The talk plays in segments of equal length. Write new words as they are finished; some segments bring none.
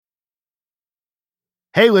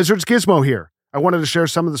Hey Lizards, Gizmo here. I wanted to share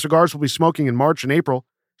some of the cigars we'll be smoking in March and April,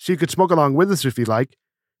 so you could smoke along with us if you'd like.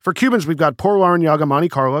 For Cubans, we've got Por Larrañaga Monte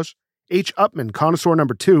Carlos, H. Upman Connoisseur No.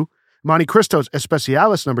 2, Monte Cristos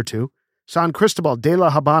Especiales No. 2, San Cristobal de la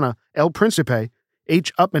Habana El Príncipe,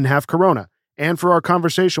 H. Upman Half Corona, and for our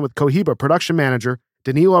conversation with Cohiba production manager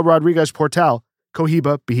Danilo Rodriguez Portal,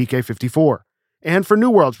 Cohiba Bihique 54. And for New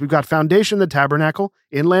Worlds, we've got Foundation the Tabernacle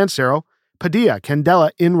in Lancero, Padilla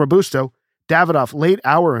Candela in Robusto, Davidoff Late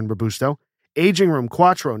Hour in Robusto, Aging Room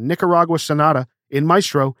Quattro Nicaragua Sonata in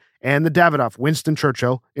Maestro, and the Davidoff Winston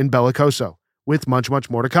Churchill in Bellicoso, with much, much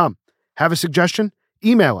more to come. Have a suggestion?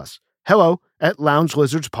 Email us,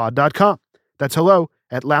 hello@loungelizardspod.com. That's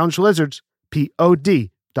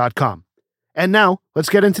hello@loungelizardspod.com. And now, let's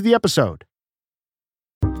get into the episode.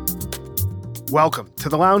 Welcome to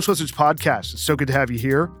the Lounge Lizards Podcast. It's so good to have you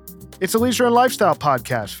here. It's a leisure and lifestyle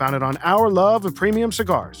podcast founded on our love of premium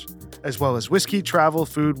cigars, as well as whiskey, travel,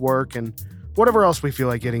 food, work, and whatever else we feel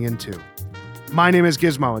like getting into. My name is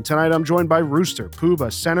Gizmo, and tonight I'm joined by Rooster,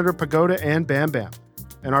 Poobah, Senator Pagoda, and Bam Bam.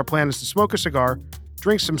 And our plan is to smoke a cigar,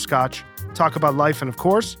 drink some scotch, talk about life, and of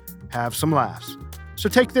course, have some laughs. So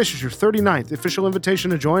take this as your 39th official invitation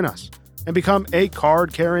to join us and become a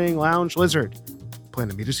card-carrying lounge lizard. Plan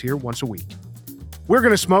to meet us here once a week. We're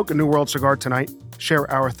going to smoke a New World cigar tonight, share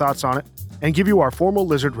our thoughts on it, and give you our formal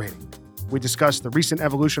lizard rating. We discuss the recent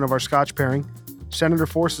evolution of our scotch pairing, Senator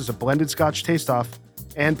forces a blended scotch taste-off,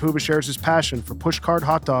 and Poobah shares his passion for Pushcart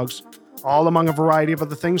hot dogs, all among a variety of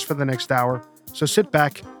other things for the next hour. So sit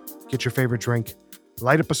back, get your favorite drink,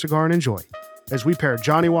 light up a cigar, and enjoy as we pair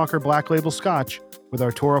Johnny Walker Black Label Scotch with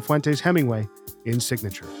Arturo Fuente's Hemingway in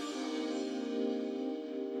Signature.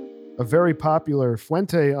 A very popular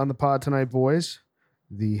Fuente on the pod tonight, boys.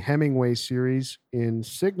 The Hemingway series in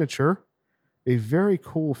Signature. A very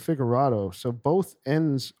cool figurado. So both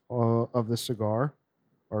ends of the cigar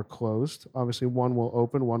are closed. Obviously, one will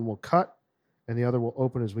open, one will cut, and the other will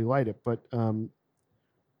open as we light it. But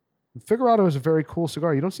figurado is a very cool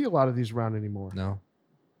cigar. You don't see a lot of these around anymore. No.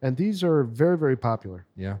 And these are very, very popular.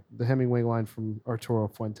 Yeah. The Hemingway line from Arturo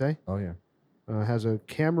Fuente. Oh, yeah. Has a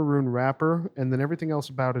Cameroon wrapper, and then everything else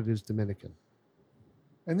about it is Dominican.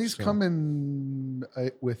 And these come in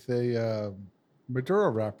with a Maduro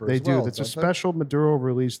wrapper They as do. well. It's a special Maduro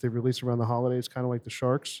release. They release around the holidays, kind of like the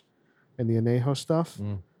Sharks and the Anejo stuff.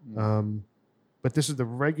 But this is the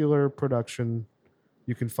regular production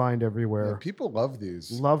you can find everywhere. Yeah, people love these.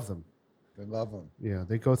 Love them. They love them. Yeah,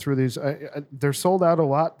 they go through these. They're sold out a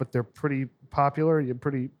lot, but they're pretty popular. You're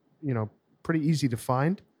pretty easy to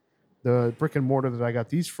find. The brick and mortar that I got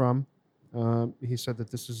these from, he said that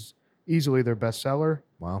this is easily their best seller.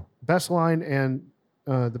 Wow. Best line, and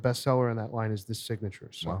the best seller in that line is this Signature.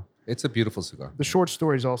 So wow. It's a beautiful cigar. the short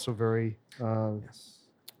story is also very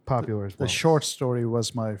popular as well. The short story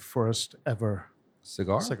was my first ever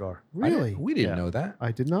Cigar? Really? We didn't Yeah. know that.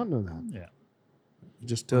 I did not know that. Yeah.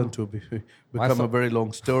 Just turned to become thought- a very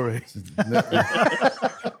long story.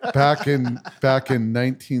 Back in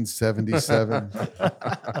 1977,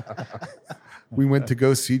 we went to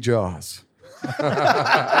go see Jaws. Then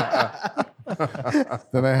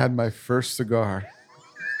I had my first cigar.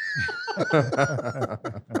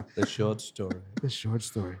 The short story. The short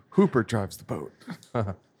story. Hooper drives the boat.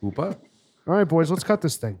 Poobah? All right, boys, let's cut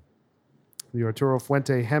this thing. The Arturo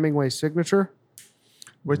Fuente Hemingway Signature.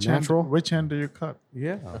 Which Natural. hand do you cut?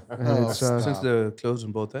 Yeah. And it's, Since they're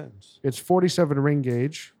closing both ends. it's 47 ring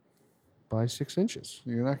gauge by 6 inches.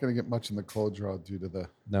 You're not going to get much in the cold draw due to the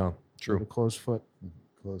No. The True. closed foot.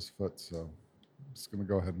 closed foot. So I'm just going to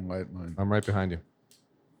go ahead and light mine. I'm right behind you.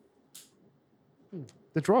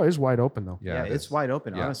 The draw is wide open, though. Yeah, it it's is. wide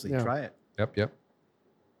open, Yeah. honestly. Yeah. Try it. Yep.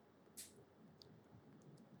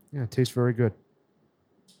 Yeah, it tastes very good.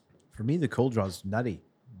 For me, the cold draw is nutty.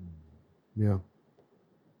 Yeah.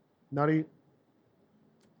 Nutty.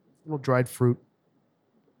 Little dried fruit.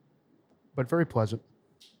 But very pleasant.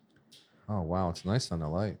 Oh, wow. It's nice on the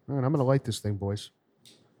light. All right, I'm going to light this thing, boys.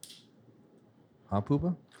 Huh,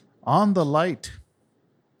 Poobah? On the light.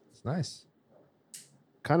 It's nice.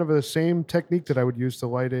 Kind of the same technique that I would use to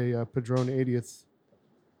light a Padron 80th.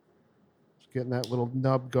 Just getting that little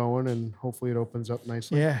nub going, and hopefully it opens up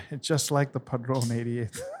nicely. Yeah, it's just like the Padron 88.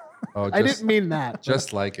 Oh, I didn't mean that.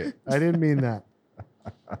 Just like it. I didn't mean that.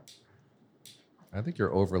 I think you're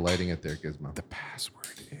overlighting it there, Gizmo. The password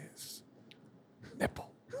is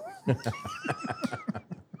nipple.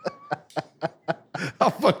 How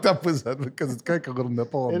fucked up was that? Because it's like a little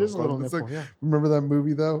nipple. On It the is a little front. It's nipple, like- yeah. Remember that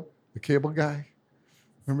movie, though? The Cable Guy?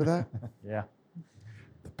 Remember that? Yeah.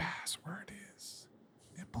 The password is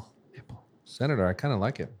nipple. Senator, I kind of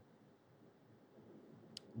like it.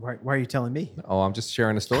 Why are you telling me? Oh, I'm just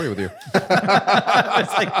sharing a story with you.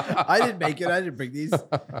 It's like I didn't make it. I didn't bring these.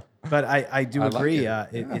 But I do I like agree. it.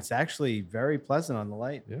 It's actually very pleasant on the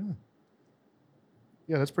light. Yeah.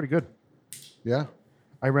 Yeah, that's pretty good. Yeah.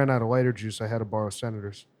 I ran out of lighter juice. I had to borrow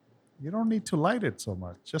Senator's. You don't need to light it so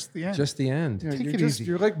much. Just the end. Just the end. Yeah, Take you're it just easy.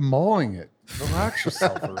 You're like mauling it. Relax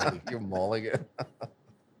yourself already. You're mauling it.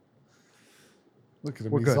 Look at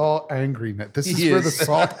him. We're He's good. all angry now. This is He where the is.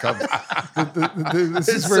 salt comes. This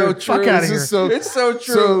It's is where so true. outta This here. is so, It's so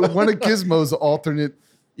true. So one of Gizmo's alternate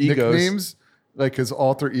Egos. nicknames, like his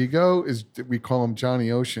alter ego, is we call him Johnny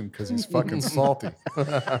Ocean because he's fucking salty.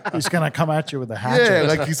 He's gonna come at you with a hatchet. Yeah,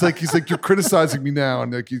 like he's like you're criticizing me now,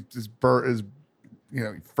 and like he just he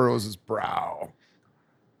furrows his brow.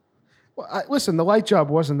 Well, listen, the light job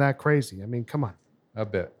wasn't that crazy. I mean, come on. A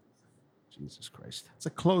bit. Jesus Christ. It's a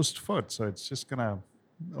closed foot, so it's just gonna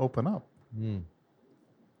open up.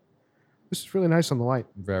 This is really nice on the light.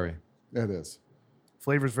 Very. It is.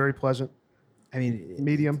 Flavor's very pleasant. I mean,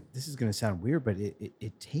 Medium. This is going to sound weird, but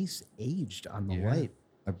it tastes aged on the Yeah. light.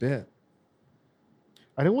 A bit.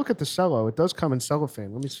 I didn't look at the cello. It does come in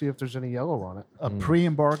cellophane. Let me see if there's any yellow on it. A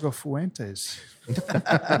pre-embargo Fuentes.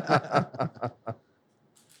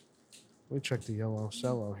 Let me check the yellow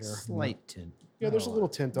cello here. Slight tint. Yeah, there's a little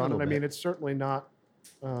tint on it. little I mean, bit. it's certainly not.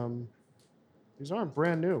 These aren't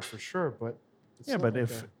brand new for sure, but it's Yeah, not but like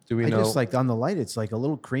if Do we I know? just like on the light, it's like a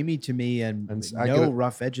little creamy to me and I give no it-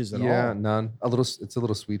 rough edges at yeah, all. none. A little. It's a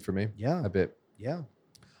little sweet for me. Yeah. A bit. Yeah.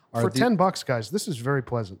 Are for the- $10, guys, this is very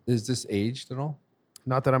pleasant. Is this aged at all?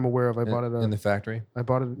 Not that I'm aware of. I bought it. in the factory. I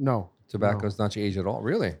bought it. No, Tobacco's not aged at all.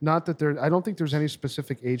 Really? not that there. I don't think there's any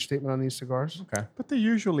specific age statement on these cigars. Okay. but they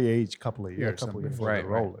usually age a couple of Yeah, a years couple years. before Right, they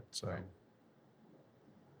right. roll it. So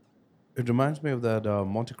It reminds me of that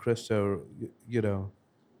Monte Cristo,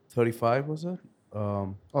 35 was it?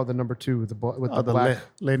 Oh, the number 2 with the with oh, the black.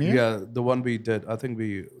 linear. Yeah, the one we did. I think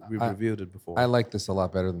we I- reviewed it before. I like this a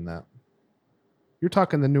lot better than that. You're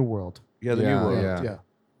talking the New World. yeah, the Yeah, new one. yeah. Yeah.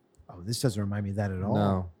 Oh, this doesn't remind me of that at all.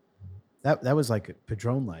 No. That was like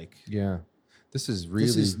Padron like. Yeah. This is really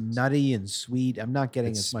This is nutty and sweet. I'm not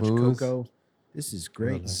getting It's as much smooth. cocoa. This is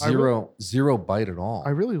great. zero bite at all.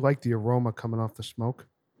 I really like the aroma coming off the smoke.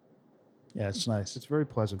 Yeah, it's nice. It's very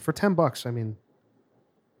pleasant for $10. I mean,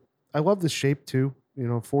 I love the shape too.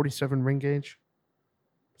 47 ring gauge.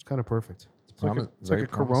 It's kind of perfect. It's like promi- it's like very a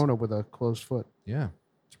promising. Corona with a closed foot. Yeah,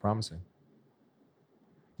 it's promising.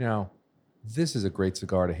 Now, this is a great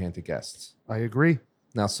cigar to hand to guests. I agree.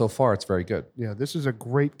 Now, so far, it's very good. Yeah, this is a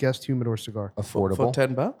great guest humidor cigar. Affordable. For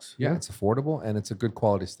 $10? yeah, it's affordable and it's a good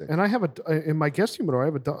quality stick. And I have in my guest humidor, I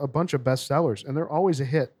have a bunch of bestsellers, and they're always a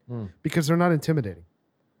hit because they're not intimidating.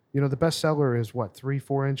 The bestseller is what,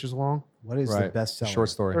 3-4 inches long? What is right. the best seller? Short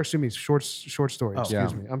story. Or excuse me, short story. Oh.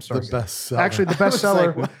 Excuse Yeah. me. I'm sorry. The best seller. Actually, the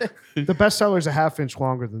bestseller, the bestseller is a half inch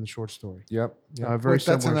longer than the short story. Yep. yep. Very Wait, that's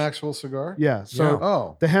an similar. actual cigar? Yeah. So Yeah.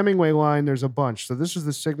 Oh. the Hemingway line, there's a bunch. So this is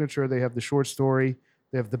the signature. They have the short story.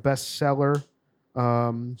 They have the bestseller.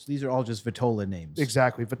 So these are all just Vitola names.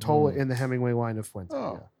 Exactly. Vitola in the Hemingway line of Fuente.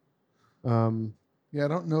 Oh. Yeah. Yeah, I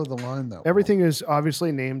don't know the line though. Everything is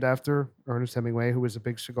obviously named after Ernest Hemingway, who was a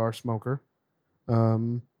big cigar smoker.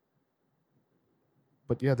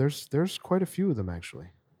 But yeah, there's quite a few of them actually.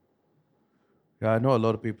 Yeah, I know a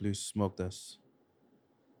lot of people who smoke this.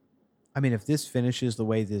 I mean, if this finishes the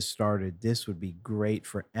way this started, this would be great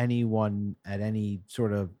for anyone at any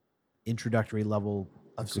sort of introductory level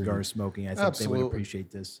of cigar smoking. I think they Absolutely. would appreciate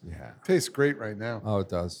this. Yeah. Tastes great right now. Oh, it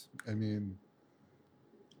does. I mean,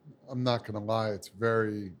 I'm not going to lie. It's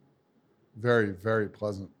very, very, very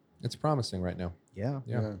pleasant. It's promising right now. Yeah.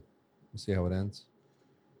 Yeah. We'll see how it ends.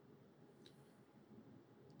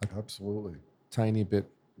 Absolutely. Tiny bit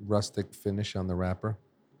rustic finish on the wrapper,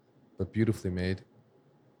 but beautifully made.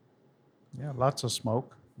 Yeah, lots of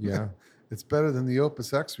smoke. Yeah, It's better than the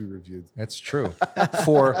Opus X we reviewed, that's true.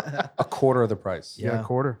 For a quarter of the price. Yeah, Yeah. a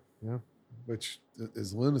quarter. Yeah. which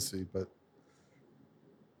is lunacy. But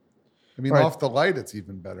I mean, All right. off the light, it's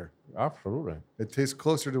even better. Absolutely. It tastes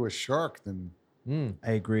closer to a shark than.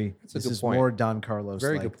 I agree. That's a This good is point. more Don Carlos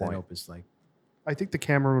Very like good than point. Opus like. I think the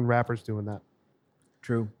Cameroon wrapper's doing that.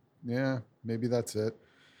 True. Yeah, maybe that's it.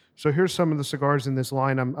 So here's some of the cigars in this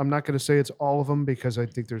line. I'm not going to say it's all of them because I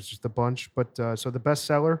think there's just a bunch. But so the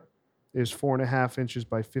bestseller is 4.5 inches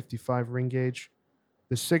by 55 ring gauge.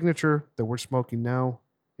 The signature that we're smoking now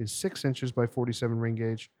is 6 inches by 47 ring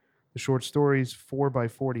gauge. The short story is 4 by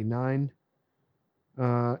 49.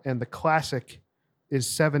 And the classic is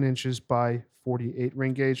 7 inches by 48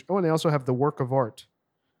 ring gauge. Oh, and they also have the work of art,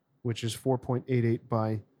 which is 4.88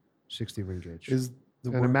 by 60 ring gauge. Is the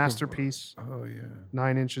And a work of- masterpiece, Oh yeah.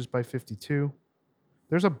 9 inches by 52.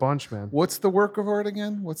 There's a bunch, man. What's the work of art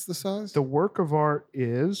again? What's the size? The work of art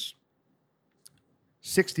is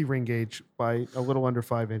 60 ring gauge by a little under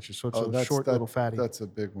 5 inches. So it's a short little fatty. That's a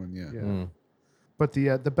big one, yeah. Yeah. But the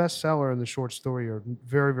bestseller and the short story are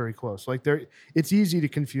very, very close. Like it's easy to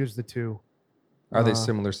confuse the two. Are they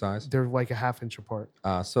similar size? They're like a half inch apart.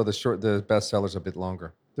 So the bestseller's a bit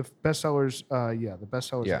longer. The bestsellers, the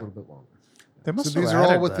bestseller's a little bit longer. They must So have these are all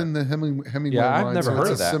added within the Hemingway Yeah, I've line, never so heard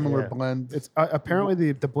it's of that. a similar Yeah. blend. It's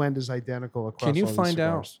apparently the blend is identical across. Can you all these find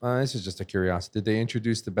out? cigars. This is just a curiosity. Did they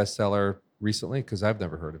introduce the bestseller recently? Because I've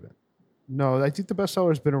never heard of it. No, I think the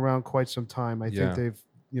bestseller's been around quite some time. I Yeah. think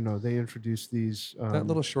they introduced these. That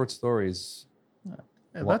little short stories,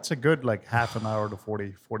 Yeah, that's a good like half an hour to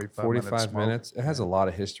 45 45 smoke. minutes. It has a lot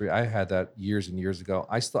of history. I had that years and years ago.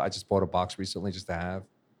 I just bought a box recently just to have.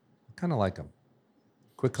 I kind of like them.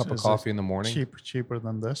 Quick cup So of is coffee it in the morning. Cheaper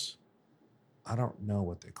than this. I don't know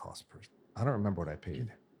what they cost per. I don't remember what I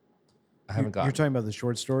paid. I haven't You're got. talking about the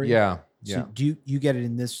short story. Yeah, So yeah. do you get it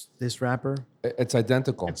in this wrapper? It's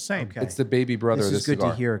identical. It's same. Okay. It's the baby brother This of is this good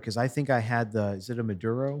cigar. to hear because I think I had is it a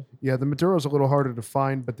Maduro? Yeah, the Maduro's a little harder to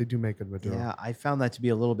find, but they do make a Maduro. Yeah, I found that to be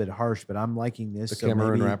a little bit harsh, but I'm liking this. The so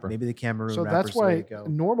Cameroon maybe, wrapper. Maybe the Cameroon So wrapper's that's the way why to go.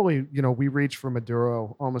 normally, we reach for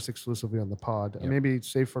Maduro almost exclusively on the pod. Yep. Maybe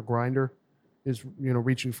save for grinder is,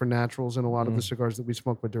 reaching for naturals in a lot of the cigars that we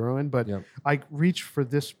smoke Maduro in. But Yep. I reached for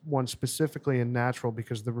this one specifically in natural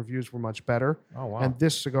because the reviews were much better. Oh wow! And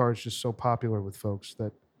this cigar is just so popular with folks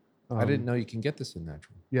that I didn't know you can get this in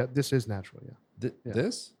natural. Yeah, this is natural. Yeah. Yeah.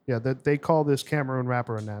 This? Yeah, that they call this Cameroon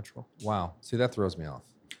wrapper a natural. Wow. See, that throws me off.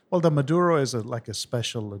 Well, the Maduro is like a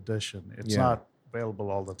special edition. It's Yeah. not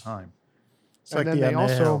available all the time. It's And like then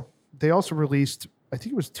the they also released, I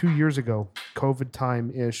think it was 2 years ago, COVID time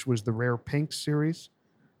ish, was the Rare Pink series,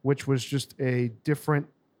 which was just a different.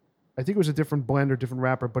 I think it was a different blend or different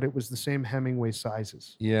wrapper, but it was the same Hemingway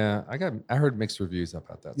sizes. Yeah, I heard mixed reviews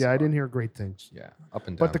about that. Yeah, I cigar. didn't hear great things. Yeah, up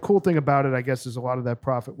and down. But the cool thing about it, I guess, is a lot of that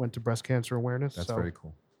profit went to breast cancer awareness. That's so, very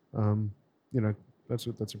cool. That's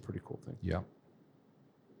a pretty cool thing. Yeah.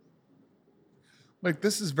 Like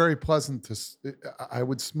this is very pleasant I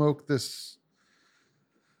would smoke this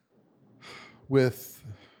with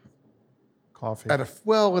coffee.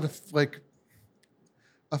 like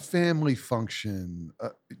a family function,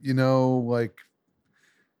 like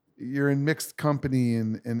you're in mixed company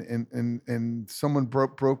and someone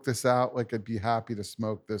broke this out. Like I'd be happy to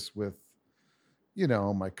smoke this with,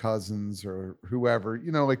 my cousins or whoever,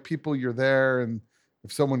 like people you're there. And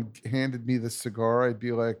if someone handed me this cigar, I'd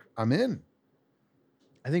be like, I'm in.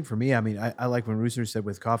 I think for me, I mean, I like when Rooster said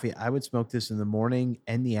with coffee, I would smoke this in the morning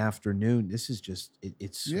and the afternoon. This is just,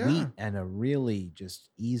 it's sweet Yeah. and a really just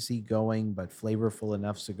easygoing but flavorful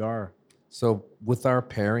enough cigar. So with our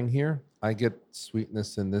pairing here, I get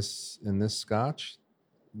sweetness in this Scotch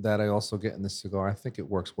that I also get in this cigar. I think it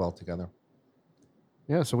works well together.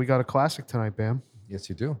 Yeah, so we got a classic tonight, Bam. Yes,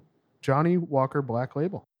 you do. Johnny Walker Black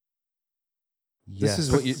Label. This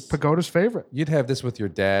is what you Pagoda's favorite. you'd have this with your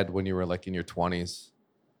dad when you were like in your 20s,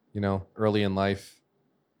 early in life.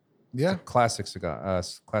 Yeah. Classic cigar,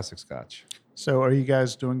 classic Scotch. So are you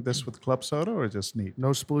guys doing this with club soda or just neat? No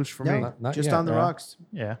sploosh for No, me. Not just yet. on the Yeah. rocks.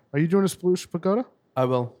 Yeah. Are you doing a sploosh, Pagoda? I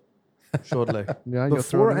will shortly. Yeah, you'll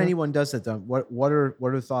throw it Before in there? anyone does that, though, what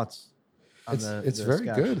are thoughts? On It's the very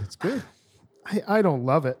Scotch? good. It's good. I don't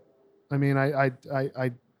love it. I mean, I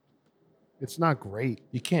it's not great.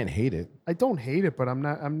 You can't hate it. I don't hate it, but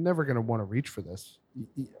I'm never gonna want to reach for this.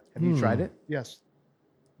 Have you tried it? Yes.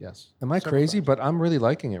 Yes. Am I Several crazy? times. But I'm really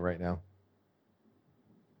liking it right now.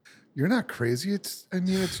 You're not crazy. It's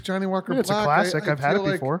Johnny Walker Yeah, it's a Black. classic. I've had feel it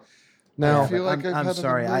like- before. Now, I feel like I've I'm had it a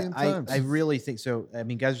sorry. million times. I really think so. I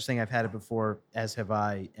mean, guys are saying I've had it before, as have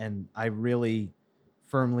I, and I really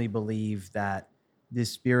firmly believe that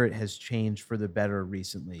this spirit has changed for the better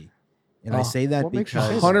recently. And I Oh, say that what makes you say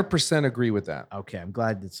because that? 100% agree with that. okay, I'm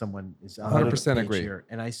glad that someone is on 100% the page agree. here.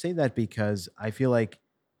 And I say that because I feel like,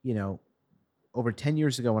 over 10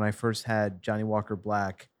 years ago when I first had Johnny Walker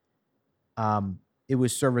Black, it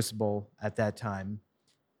was serviceable at that time,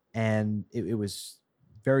 and it was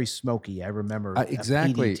very smoky. I remember a peaty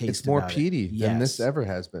Exactly. taste It's more about it. peaty than this Yes. ever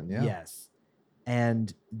has been. Yeah. Yes.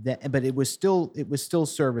 And but it was still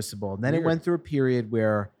serviceable. And then it Weird. went through a period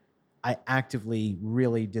where I actively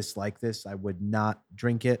really disliked this. I would not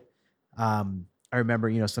drink it. I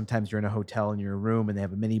remember, sometimes you're in a hotel in your room and they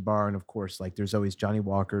have a mini bar, and of course, like there's always Johnny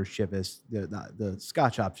Walker, Chivas. The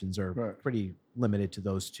Scotch options are Right. pretty limited to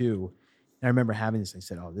those two. And I remember having this. I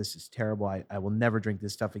said, "Oh, this is terrible. I will never drink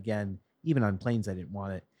this stuff again." Even on planes, I didn't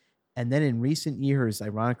want it. And then in recent years,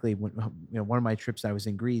 ironically, when one of my trips, I was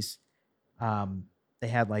in Greece. they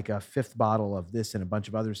had like a 5th bottle of this and a bunch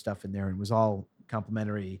of other stuff in there, and it was all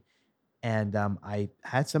complimentary. And I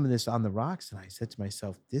had some of this on the rocks, and I said to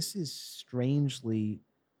myself, "This is strangely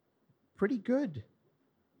pretty good."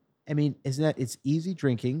 I mean, isn't that? It's easy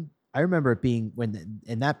drinking. I remember it being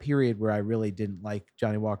in that period where I really didn't like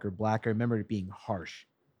Johnny Walker Black. I remember it being harsh.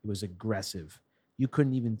 It was aggressive. You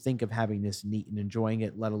couldn't even think of having this neat and enjoying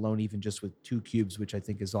it, let alone even just with 2 cubes, which I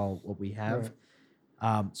think is all what we have.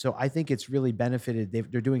 So I think it's really benefited.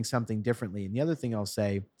 They're doing something differently. And the other thing I'll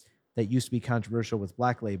say that used to be controversial with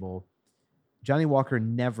Black Label, Johnny Walker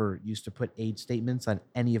never used to put age statements on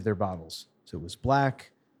any of their bottles. So it was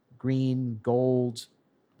black, green, gold,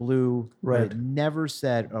 blue, Red. It never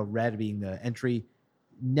said, red being the entry,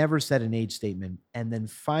 never said an age statement. And then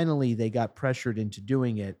finally they got pressured into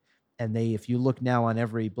doing it. And if you look now on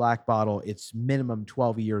every black bottle, it's minimum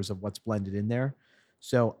 12 years of what's blended in there.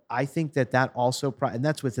 So I think that also, and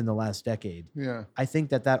that's within the last decade. Yeah. I think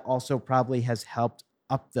that also probably has helped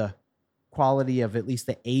up the quality of at least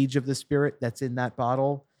the age of the spirit that's in that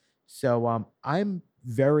bottle. So I'm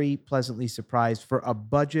very pleasantly surprised for a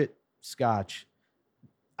budget Scotch.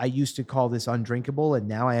 I used to call this undrinkable, and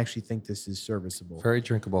now I actually think this is serviceable. Very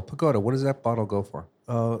drinkable. Pagoda, what does that bottle go for?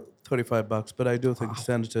 $35, but I do think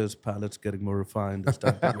Senator's palate's getting more refined as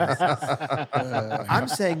time progresses. I'm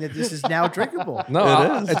saying that this is now drinkable.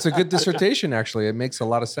 No, it's a good dissertation, actually. It makes a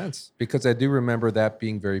lot of sense because I do remember that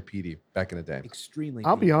being very peaty back in the day. Extremely.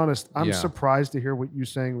 I'll be honest. I'm Yeah. surprised to hear what you're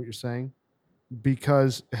saying,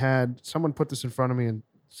 because had someone put this in front of me and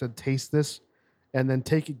said, taste this, and then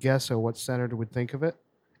take a guess at what senator would think of it,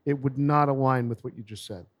 it would not align with what you just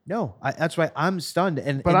said. No, that's why I'm stunned.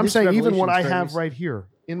 But I'm this saying even what I revelation's very have recent. right here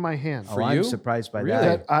in my hand, Oh, I'm surprised by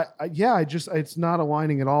that. it's not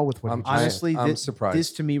aligning at all with what you just Honestly, I'm surprised.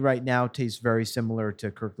 This to me right now tastes very similar to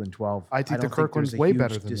Kirkland 12. I think the don't Kirkland's there's a way huge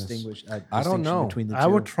better than this. I don't know. Between the two. I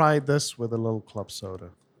would try this with a little club soda.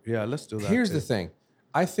 Yeah, let's do that. Here's too. the thing.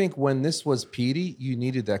 I think when this was peaty, you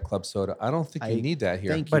needed that club soda. I don't think you need that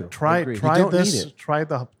here. Thank you. But try Agreed. You don't this. need it. Try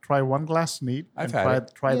one glass neat. I've and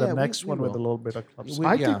had try Yeah, the next we one with a will. little bit of club soda.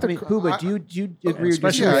 I I think the mean, Poobah, do you agree or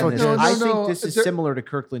especially disagree for on this? this. I No, think this is there- similar to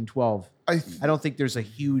Kirkland 12. I I don't think there's a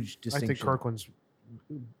huge I distinction. think Kirkland's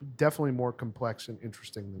definitely more complex and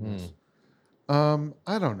interesting than this.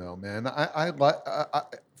 I don't know, man.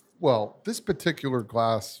 Well, this particular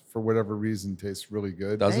glass, for whatever reason, tastes really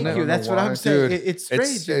good. Doesn't Thank it? you. That's what I'm why. saying. Dude, It's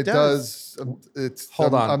it's- strange. It does. It's.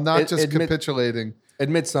 Hold on. I'm not just Admit- capitulating.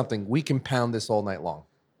 Admit something. We can pound this all night long.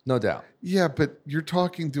 No doubt. Yeah, but you're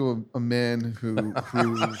talking to a man who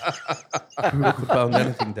Pound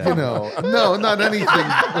anything down. no, not anything.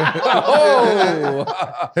 Oh!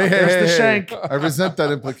 Hey, There's the shank. I resent that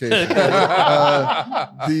implication.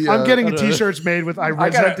 I'm getting a T-shirts made with "I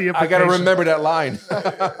resent the I implication." got to remember that line.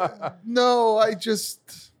 No,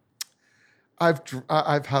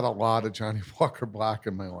 I've had a lot of Johnny Walker Black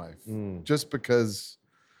in my life, just because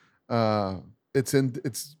it's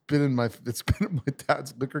been in my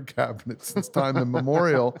dad's liquor cabinet since time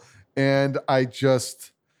immemorial, and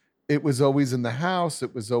it was always in the house,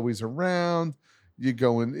 it was always around. You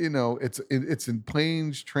go in, it's in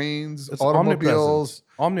planes, trains, It's automobiles.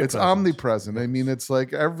 omnipresent. It's omnipresent. I mean, it's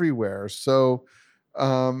like everywhere. So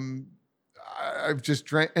I've just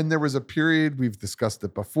drank, and there was a period, we've discussed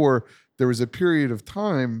it before, there was a period of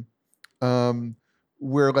time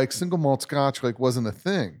where like single malt Scotch like wasn't a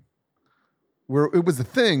thing. Where it was a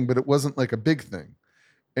thing, but it wasn't like a big thing.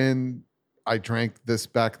 And I drank this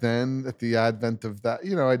back then at the advent of that.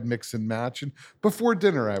 I'd mix and match, and before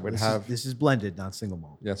dinner I would have. This is blended, not single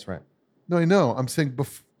malt. That's right. No, I know. I'm saying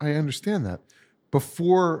I understand that.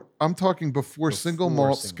 I'm talking before single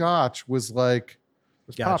malt Scotch was like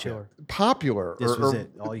Gotcha. popular. This was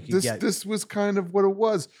it. All you could get. This was kind of what it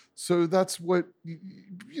was. So that's what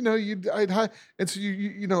I'd have. And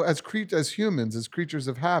so as humans, as creatures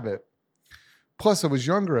of habit. Plus, I was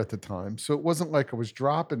younger at the time, so it wasn't like I was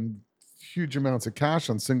dropping huge amounts of cash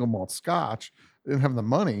on single malt Scotch. I didn't have the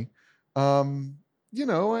money.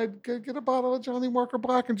 I'd get a bottle of Johnny Walker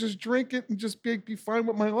Black and just drink it and just be fine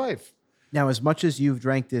with my life. Now, as much as you've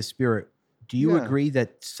drank this spirit, do you agree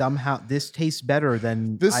that somehow this tastes better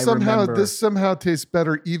than This I somehow remember? this tastes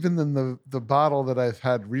better even than the bottle that I've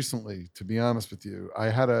had recently. To be honest with you,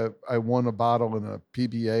 I won a bottle in a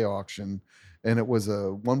PBA auction, and it was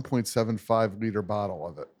a 1.75 liter bottle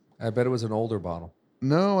of it. I bet it was an older bottle.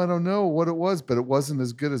 No, I don't know what it was, but it wasn't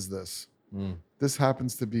as good as this. This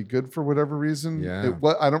happens to be good for whatever reason. Yeah.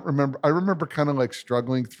 I don't remember. I remember kind of like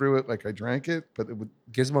struggling through it, like I drank it, but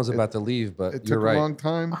Gizmo's about to leave, but it you're took right. a long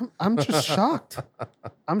time. I'm just shocked.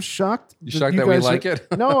 I'm shocked. You shocked that we guys like are- it?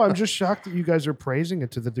 No, I'm just shocked that you guys are praising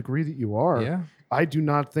it to the degree that you are. Yeah. I do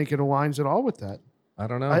not think it aligns at all with that. I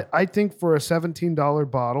don't know. I think for a $17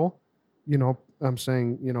 bottle, I'm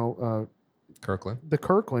saying, Kirkland. the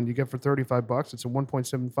Kirkland you get for $35, it's a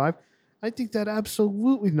 1.75. I think that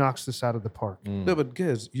absolutely knocks this out of the park. No, but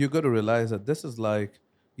guys, you got to realize that this is like,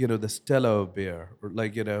 the Stella of beer. Or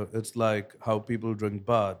like, it's like how people drink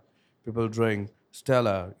Bud, people drink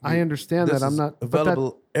Stella. I understand This that. I'm is not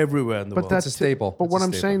available everywhere in the but world. that's It's a staple. But It's what a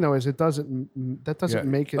I'm staple. saying though is that doesn't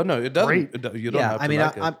make it. Oh no, it doesn't. great. You don't have to I mean,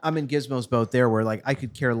 like it. I'm in Gizmo's boat there, where like I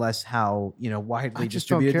could care less how widely I just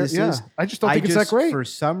don't distributed care. this Yeah, is. I just don't think it's that great. For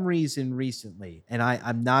some reason, recently, and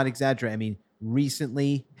I'm not exaggerating. I mean,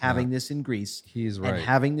 recently having this in Greece, He's right. and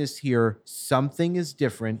having this here, something is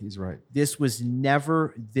different. He's right. This was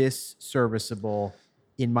never this serviceable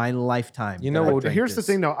in my lifetime. You know that I what- drank Here's the this.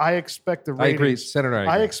 thing, though. I expect the I ratings. agree, Senator. I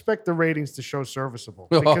I agree. expect the ratings to show serviceable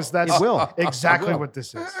because that's exactly what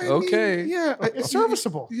this is. I mean, Okay. yeah, It's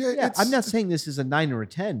serviceable. Yeah, Yeah, it's, I'm not saying this is a 9 or a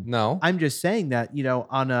 10. No. I'm just saying that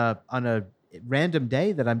on a random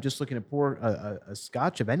day that I'm just looking to pour a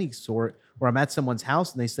Scotch of any sort, or I'm at someone's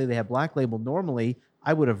house and they say they have Black Label. Normally,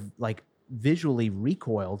 I would have like visually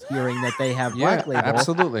recoiled hearing that they have Black Label,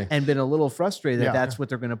 absolutely. and been a little frustrated Yeah. that that's what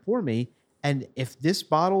they're going to pour me. And if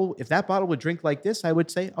that bottle would drink like this, I would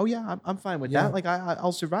say, oh yeah, I'm fine with Yeah. that. Like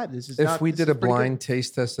I'll survive. This is If not- we this did is a pretty good. blind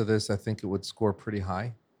taste test of this, I think it would score pretty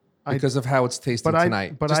high I- because of how it's tasting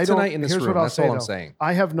tonight. But Just I don't. tonight in this here's room. what I'll That's say, all I'm though. saying.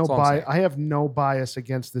 I have no That's all I'm saying. bias. I have no bias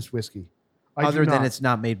against this whiskey. I do other than not. it's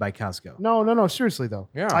not made by Costco. No. Seriously though,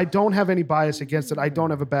 Yeah. I don't have any bias against it. I don't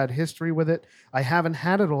have a bad history with it. I haven't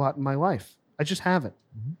had it a lot in my life. I just haven't.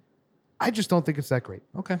 I just don't think it's that great.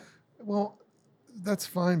 Okay. well, that's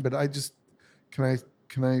fine, but I just can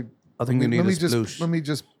I I think you need let a me just sploosh. let me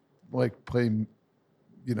just like play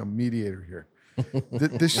mediator here.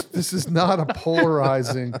 This is not a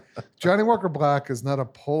polarizing. Johnny Walker Black is not a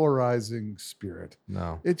polarizing spirit.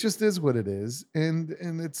 No. It just is what it is, and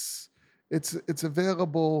it's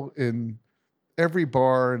available in every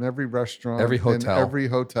bar and every restaurant, Every hotel. and every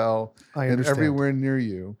hotel, I and understand. everywhere near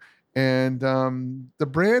you. And the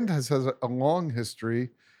brand has a long history.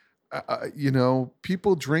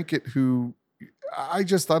 People drink it who I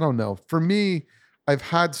don't know. For me, I've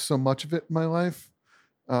had so much of it in my life.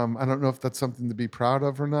 I don't know if that's something to be proud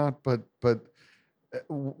of or not, but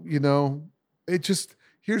it just,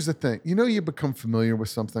 here's the thing. You become familiar with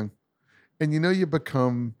something, and you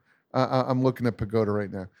become, I'm looking at Pagoda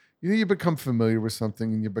right now. You become familiar with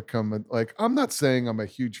something, and you become I'm not saying I'm a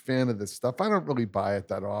huge fan of this stuff. I don't really buy it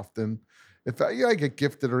that often. If I get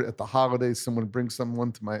gifted or at the holidays, someone brings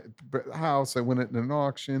someone to my house, I win it in an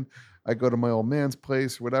auction, I go to my old man's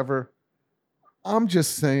place, whatever. I'm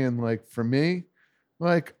just saying, for me,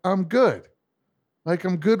 I'm good.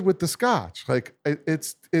 I'm good with the Scotch.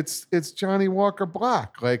 It's Johnny Walker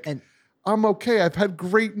Black. And- I'm okay. I've had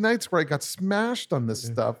great nights where I got smashed on this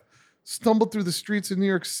stuff. Stumbled through the streets of New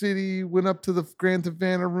York City, went up to the Grand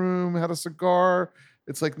Havana room, had a cigar.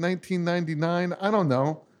 It's like 1999. I don't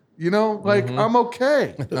know. I'm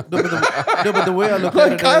okay. No, but the way I look at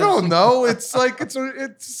Like, it I is- don't know. It's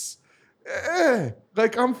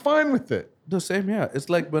I'm fine with it. The same, yeah. It's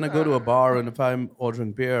like when I go to a bar and if I'm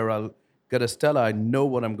ordering beer, I'll get a Stella. I know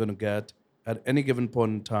what I'm going to get at any given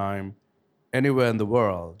point in time, anywhere in the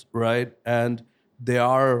world, right? And there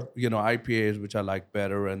are, IPAs which I like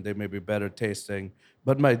better and they may be better tasting.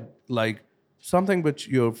 But something which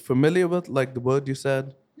you're familiar with, like the word you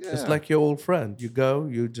said, it's Yeah. like your old friend. You go,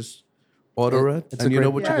 you just order it, It's and a you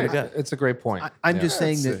know great- what you're going to get. It's a great point. I'm Yeah. just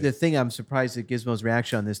saying That's that the thing I'm surprised at Gizmo's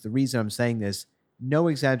reaction on this, the reason I'm saying this, no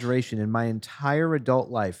exaggeration, in my entire adult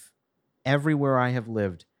life, everywhere I have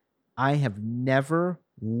lived, I have never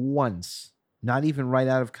once, not even right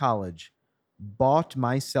out of college, bought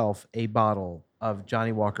myself a bottle of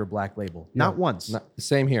Johnny Walker Black Label. Not once.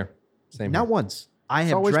 Same here. Same Not here. once. I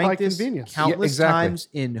have always by drank this convenience. countless Yeah, exactly. times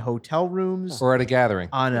in hotel rooms, Or at a gathering.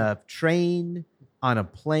 on a train, on a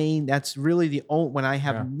plane. That's really the only when I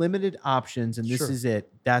have Yeah. limited options, and this Sure. is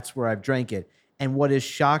it. That's where I've drank it. And what is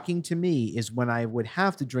shocking to me is when I would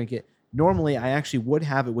have to drink it. Normally, I actually would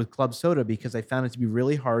have it with club soda because I found it to be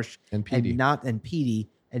really harsh And peaty. and peaty,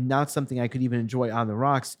 and not something I could even enjoy on the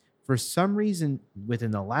rocks. For some reason,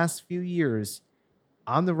 within the last few years,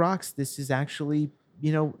 on the rocks, this is actually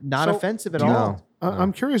not So, offensive at do you- all.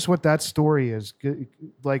 I'm curious what that story is.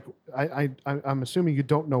 I'm assuming you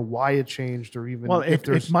don't know why it changed or even Well, if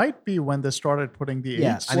there's. it might be when they started putting the Yeah,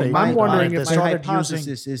 age I mean, statement I'm wondering on it, if they my my started using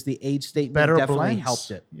hypothesis is the age statement better definitely blends.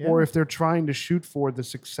 helped it. Yeah. or if they're trying to shoot for the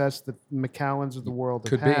success that Macallans of the world have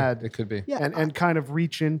Could be. had, It could be. Yeah, and kind of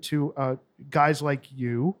reach into guys like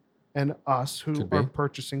you and us who Could be. are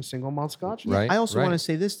purchasing single malt scotch. Right. I also want right. to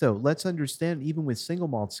say this though. Let's understand, even with single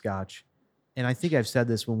malt Scotch, and I think I've said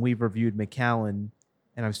this when we've reviewed Macallan,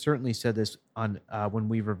 and I've certainly said this on when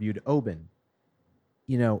we've reviewed Oban.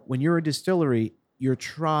 You know, when you're a distillery, you're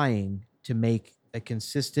trying to make a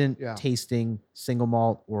consistent Yeah. tasting single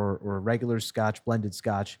malt or regular Scotch, blended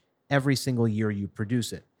Scotch every single year you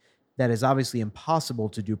produce it. That is obviously impossible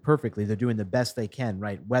to do perfectly. They're doing the best they can,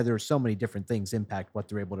 right? Whether so many different things impact what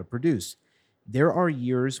they're able to produce. There are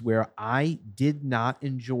years where I did not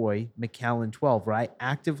enjoy Macallan 12, where I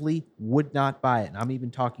actively would not buy it. And I'm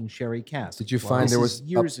even talking sherry cask. Did you find This there is was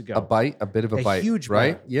years a ago. bite, a bit of a bite, huge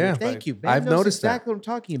right? bite. Yeah. Thank you. Ben I've knows noticed that. exactly what I'm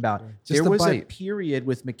talking about. Just There a was a bite. period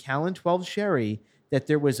with Macallan 12 sherry that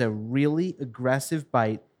there was a really aggressive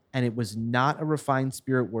bite, and it was not a refined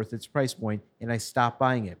spirit worth its price point, and I stopped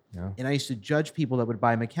buying it. Yeah. And I used to judge people that would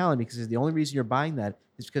buy Macallan because the only reason you're buying that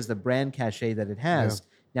is because of the brand cachet that it has.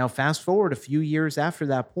 Now, fast forward a few years after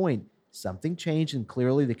that point, something changed, and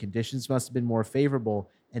clearly the conditions must have been more favorable,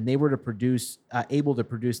 and they were to produce, able to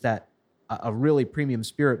produce that a really premium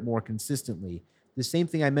spirit more consistently. The same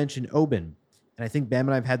thing I mentioned, Oban, and I think Bam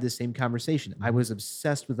and I've had this same conversation. I was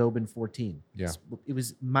obsessed with Oban 14. Yeah. It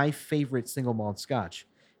was my favorite single malt Scotch,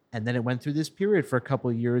 and then it went through this period for a couple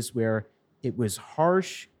of years where it was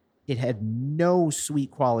harsh. It had no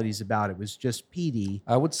sweet qualities about it. It was just peaty.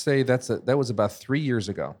 I would say that was about 3 years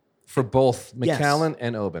ago for both Yes. Macallan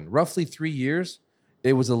and Oban. Roughly 3 years.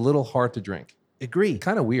 It was a little hard to drink. Agree.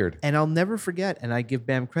 Kind of weird. And I'll never forget, and I give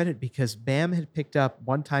Bam credit because Bam had picked up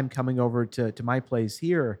one time coming over to my place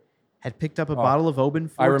here, had picked up a bottle of Oban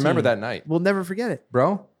 14. I remember that night. We'll never forget it.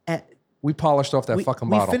 Bro, And we polished off that fucking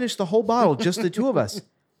bottle. We finished the whole bottle, just the two of us.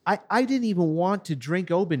 I didn't even want to drink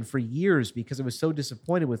Oban for years because I was so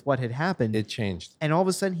disappointed with what had happened. It changed. And all of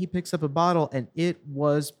a sudden he picks up a bottle and it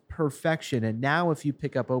was perfection. And now if you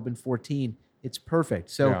pick up Oban 14, it's perfect.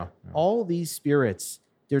 So Yeah. all these spirits,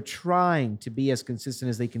 they're trying to be as consistent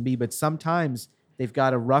as they can be, but sometimes they've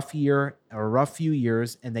got a rough year or a rough few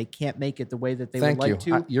years and they can't make it the way that they Thank would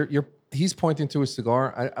you. like to. He's pointing to a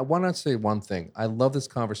cigar. I want to say one thing. I love this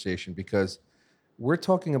conversation because we're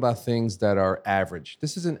talking about things that are average.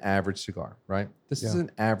 This is an average cigar, right? This is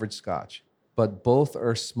an average Scotch, but both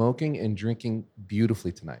are smoking and drinking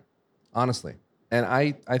beautifully tonight, honestly. And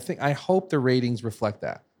I hope the ratings reflect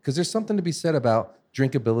that because there's something to be said about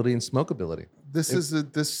drinkability and smokability.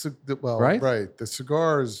 Right. The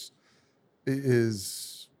cigar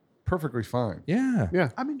is perfectly fine. Yeah. Yeah.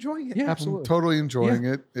 I'm enjoying it. Yeah, I'm absolutely. totally enjoying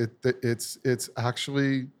it. It's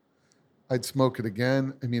actually, I'd smoke it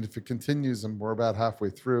again. I mean, if it continues and we're about halfway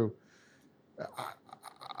through,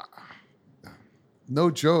 no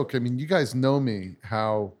joke. I mean, you guys know me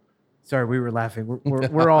how. Sorry, we were laughing.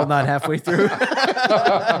 We're all not halfway through.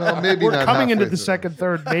 Well, maybe We're not coming into halfway the through. second,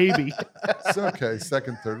 third, maybe. It's okay,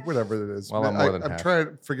 second, third, whatever it is. Well, I'm more than I'm half.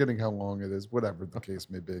 forgetting how long it is, whatever the case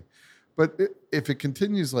may be. But if it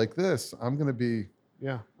continues like this, I'm going to be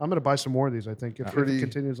Yeah. I'm going to buy some more of these, I think, if it Pretty-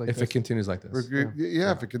 continues like If this. it continues like this.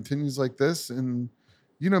 yeah. If it continues like this, and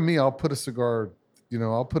you know me, I'll put a cigar.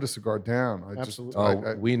 I'll put a cigar down. Absolutely.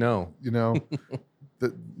 Oh, we know.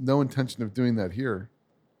 No intention of doing that here.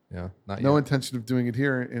 Yeah. Not No yet. intention of doing it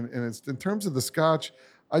here. And it's in terms of the Scotch,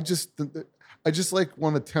 I just like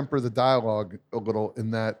want to temper the dialogue a little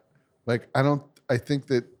in that, like, I think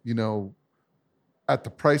that, at the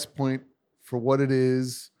price point for what it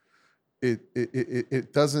is,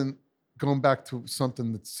 it doesn't, going back to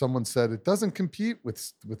something that someone said, it doesn't compete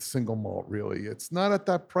with single malt really. It's not at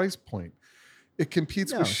that price point. It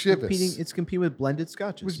competes with Chivas. It's competing with blended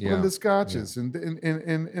Scotches. With Yeah. blended Scotches.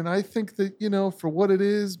 And I think that, for what it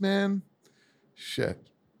is, man, shit.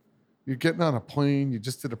 You're getting on a plane, you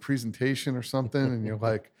just did a presentation or something, and you're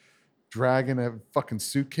like dragging a fucking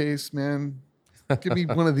suitcase, man. Give me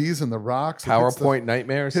one of these in the rocks. It hits the- PowerPoint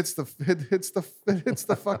nightmares. hits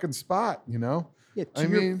the fucking spot, Yeah, I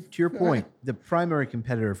mean, to your point, the primary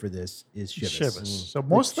competitor for this is Chivas. Chivas. So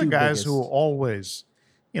most of the two guys who biggest. always,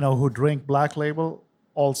 who drink Black Label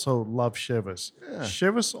also love Chivas. Yeah.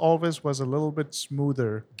 Chivas always was a little bit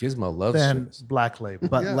smoother Gizmo loves than Chivas. Black Label.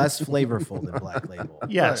 But Yeah. less flavorful than Black Label.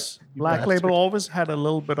 Yes, Right. Black That's Label always had a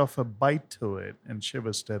little bit of a bite to it, and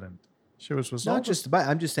Chivas didn't. Chivas was Not always, just about,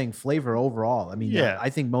 I'm just saying flavor overall. I mean, Yeah.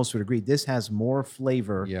 I think most would agree this has more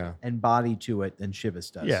flavor Yeah. and body to it than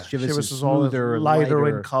Chivas does. yeah. Chivas is always smoother, lighter in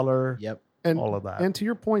lighter. color. Yep. And all of that. And to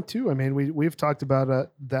your point too, I mean, we've talked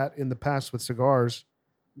about that in the past with cigars,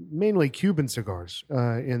 mainly Cuban cigars,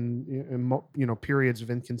 in periods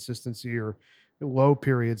of inconsistency or low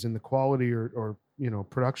periods in the quality or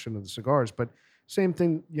production of the cigars. But same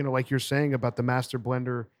thing, like you're saying about the master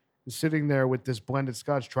blender sitting there with this blended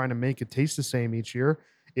Scotch trying to make it taste the same each year.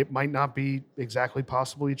 It might not be exactly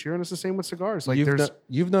possible each year, and it's the same with cigars. Like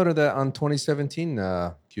you've noted that on 2017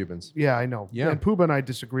 Cubans. Yeah, I know. Yeah. And Poobah and I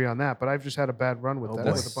disagree on that, but I've just had a bad run with that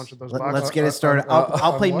boy. with a bunch of those boxes. Let's get it started.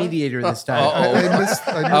 I'll play mediator this time. I missed.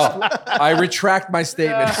 I retract my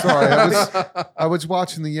statement. Sorry, I was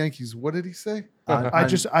watching the Yankees. What did he say?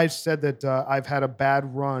 I said that I've had a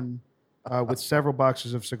bad run with several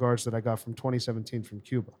boxes of cigars that I got from 2017 from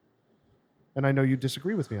Cuba. And I know you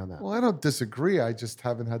disagree with me on that. Well, I don't disagree. I just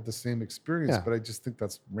haven't had the same experience, Yeah. but I just think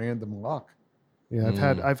that's random luck. Yeah,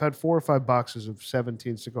 I've had 4 or 5 boxes of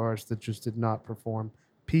 17 cigars that just did not perform.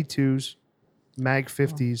 P2s, Mag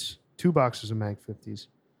 50s, 2 boxes of Mag 50s,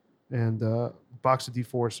 and box of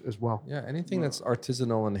D4s as well. Yeah, anything that's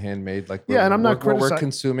artisanal and handmade, like Yeah, and I'm not we're criticizing.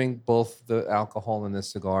 consuming both the alcohol and this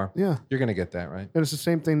cigar. Yeah, You're gonna get that, right? and it's the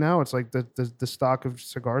same thing now. It's like the stock of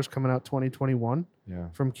cigars coming out 2021 Yeah,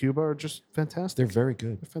 from Cuba are just fantastic. they're very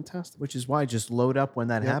good. They're fantastic. Which is why just load up when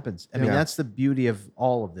that Yeah. happens. I mean, Yeah. that's the beauty of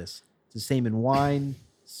all of this. It's the same in wine,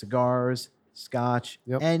 cigars, Scotch,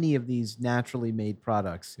 Yep. any of these naturally made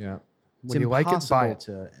products. Yeah, It's When you like it, impossible buy it.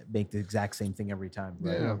 to make the exact same thing every time.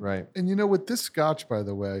 Yeah. right. And you know, with this Scotch, by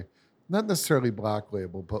the way, not necessarily Black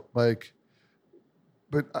Label, but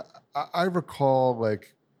I recall,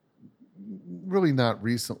 like, really not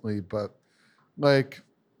recently, but like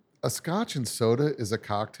a Scotch and soda is a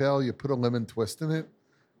cocktail. You put a lemon twist in it,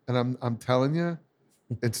 and I'm telling you,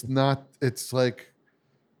 it's not. It's like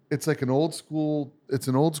an old school. It's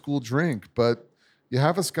an old school drink, but you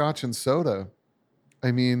have a Scotch and soda.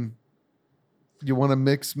 I mean, you want to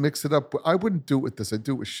mix it up. I wouldn't do it with this. I'd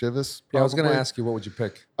do it with Chivas. Yeah, I was gonna probably. ask you, what would you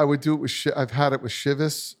pick? I would do it with. I've had it with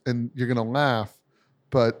Chivas, and you're gonna laugh,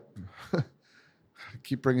 but I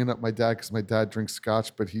keep bringing up my dad because my dad drinks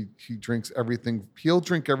Scotch, but he drinks everything. He'll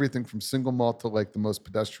drink everything from single malt to like the most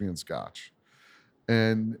pedestrian Scotch,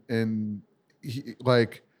 and he,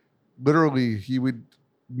 like, literally he would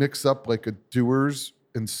mix up like a Dewar's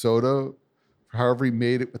and soda, however he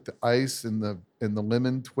made it with the ice and the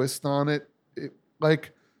lemon twist on it.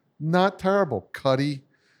 Like, not terrible. Cuddy.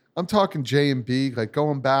 I'm talking J&B, like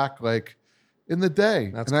going back like in the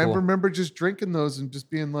day. That's and cool. I remember just drinking those and just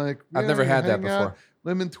being like, I've never you had that hang out, before.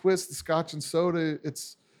 Lemon twist, the Scotch and soda.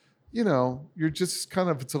 It's, you're just kind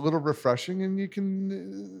of, it's a little refreshing, and you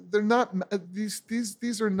can, they're not,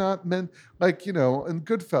 these are not meant, like, in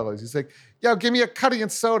Goodfellas. He's like, yo, give me a Cuddy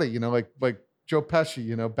and soda, like Joe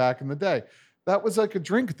Pesci, back in the day. That was like a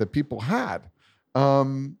drink that people had.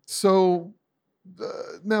 So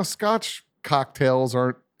now Scotch cocktails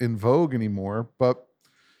aren't in vogue anymore,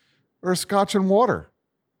 or Scotch and water.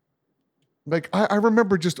 Like, I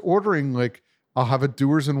remember just ordering, like, I'll have a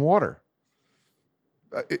Dewar's and water.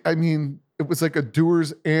 I mean, it was like a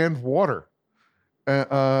Dewar's and water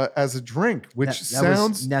as a drink, which That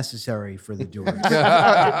sounds was necessary for the doers.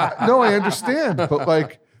 no, I understand,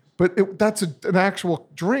 but that's an actual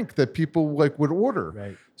drink that people like would order.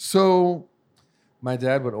 Right. So My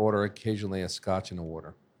dad would order occasionally a Scotch and a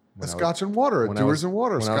water. a Scotch and water, a Dewar's and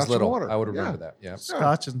water, When Scotch I was little, and water. I would remember that. Yeah.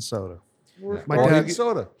 Scotch and soda. My Or dad- And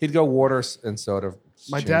soda. He'd go water and soda.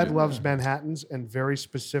 My change dad it. loves Manhattans and very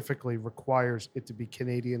specifically requires it to be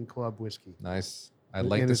Canadian Club whiskey. Nice. I in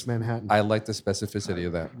like his this. Manhattan. I like the specificity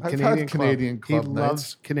of that. I've had Canadian Club He nights.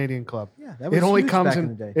 loves Canadian Club. Yeah, that was It only huge comes back in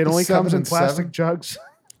in the day. it only The 7 comes in and plastic 7? jugs.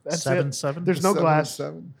 That's it. 7-7. There's no 7 and glass.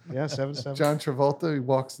 7. Yeah, 7-7. John Travolta, he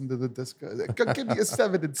walks into the disco. He's like, go give me a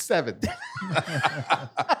 7 and 7.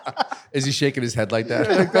 Is he shaking his head like that?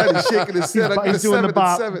 Like that. He's shaking his head. I he's got a doing 7 the and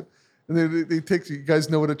bop. 7. And then he takes, you guys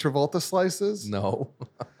know what a Travolta slice is? No.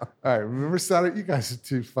 All right, remember Saturday? You guys are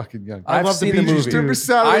too fucking young. I've love the seen the Bee Gees, movie. dude. Remember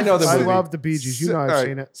Saturday? I know the I movie. love the Bee Gees. You know I've All right,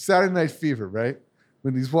 seen it. Saturday Night Fever, right?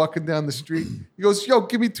 When he's walking down the street, he goes, yo,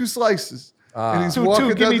 give me 2 slices. And he's Two, walking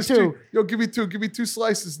give down me the street. two. Yo, give me 2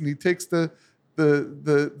 slices. And he takes the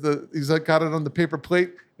he's like got it on the paper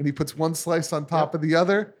plate, and he puts 1 slice on top of the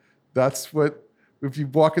other. That's what, if you're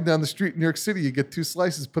walking down the street in New York City, you get 2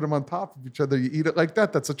 slices, put them on top of each other, you eat it like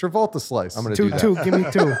that. That's a Travolta slice. I'm gonna do that. Two, give me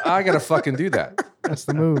 2. I gotta fucking do that. That's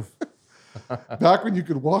the move. Back when you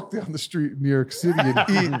could walk down the street in New York City and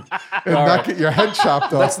eat and not get your head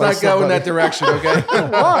chopped off. Let's by not go in somebody. that direction, okay?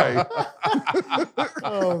 Why?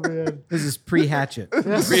 Oh man. This is pre-hatchet.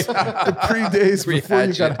 The pre-days before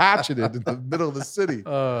you got Pre-hatchet. hatcheted in the middle of the city.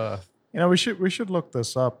 You know, we should look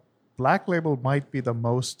this up. Black Label might be the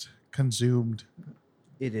most consumed.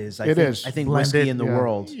 It is. It is. I think Blended, whiskey in the yeah.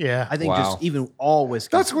 world. Yeah. I think Wow. just even all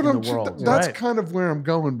whiskey That's what in I'm. the world. That's Right. kind of where I'm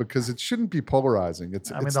going, because it shouldn't be polarizing.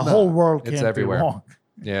 It's. I mean, it's the not. whole world It's can't everywhere. be wrong.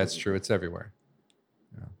 Yeah, it's true. It's everywhere.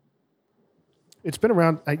 It's been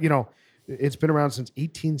around. It's been around since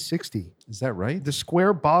 1860. Is that right? The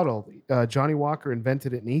square bottle, Johnny Walker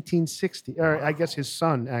invented it in 1860. Or I guess his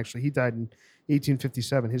son, actually, he died in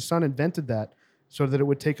 1857. His son invented that so that it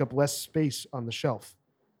would take up less space on the shelf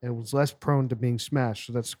and it was less prone to being smashed.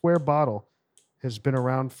 So that square bottle has been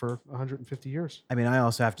around for 150 years. I mean, I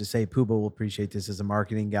also have to say, Poobah will appreciate this as a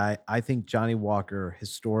marketing guy. I think Johnny Walker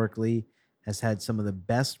historically has had some of the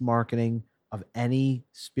best marketing of any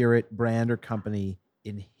spirit brand or company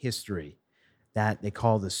in history. That they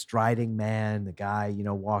call the striding man, the guy,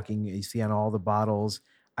 walking, you see on all the bottles.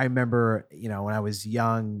 I remember, when I was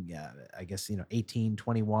young, I guess, 18,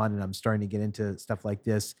 21, and I'm starting to get into stuff like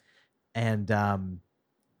this. And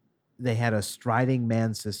they had a striding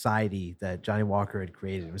man society that Johnny Walker had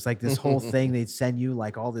created. It was like this whole thing. They'd send you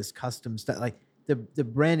like all this custom stuff. Like the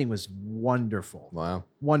branding was wonderful. Wow.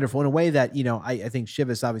 Wonderful in a way that, I think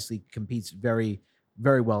Chivas obviously competes very,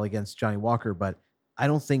 very well against Johnny Walker, but I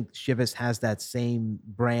don't think Chivas has that same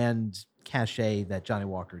brand cachet that Johnny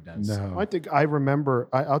Walker does. No. I think I remember,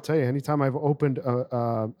 I'll tell you, anytime I've opened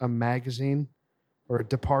a magazine or a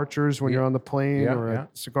Departures when you're on the plane or a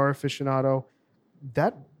Cigar Aficionado,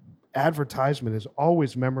 that advertisement is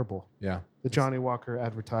always memorable. Yeah. The Johnny Walker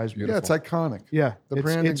advertisement. Yeah, it's iconic. Yeah. The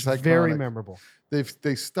branding's it's very iconic. memorable.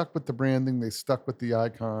 They stuck with the branding. They stuck with the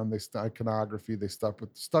icon. Iconography. They stuck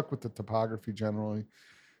with the topography generally.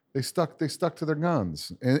 They stuck to their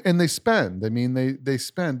guns, and they spend. I mean, they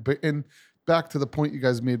spend. But and back to the point you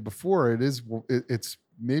guys made before, it's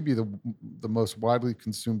maybe the most widely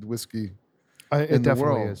consumed whiskey. It definitely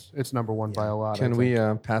world. is. It's number one by a lot. Can we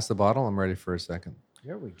pass the bottle? I'm ready for a second.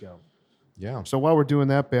 Here we go. Yeah. So while we're doing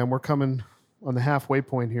that, Bam, we're coming on the halfway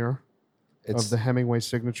point here It's of the Hemingway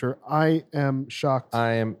signature. I am shocked.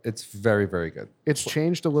 It's very, very good. It's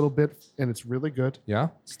changed a little bit, and it's really good. Yeah.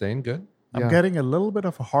 Staying good. I'm Yeah. getting a little bit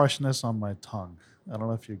of a harshness on my tongue. I don't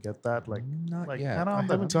know if you get that. Like Not yet. kind of on I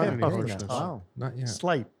the haven't done tip any of the harshness. tongue. Wow. Not yet.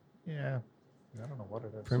 Slight. Yeah. I don't know what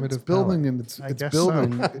it is. Primitive It's building palate. and it's I guess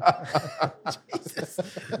building.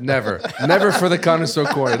 Never for the connoisseur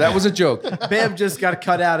corner. That was a joke. Bam just got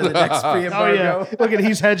cut out of the next Oh pre-embargo. yeah, look at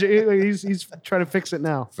he's hedging. He's trying to fix it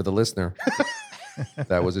now. For the listener,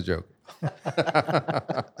 that was a joke.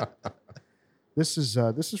 This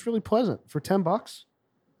is really pleasant for $10.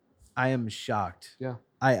 I am shocked. Yeah.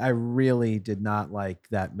 I really did not like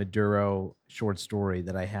that Maduro short story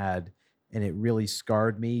that I had, and it really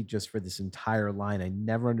scarred me just for this entire line. I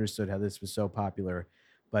never understood how this was so popular,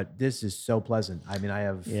 but this is so pleasant. I mean, I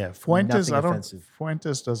have Fuentes. nothing offensive.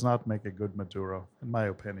 Fuentes does not make a good Maduro, in my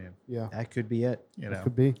opinion. Yeah, That could be it. You it know.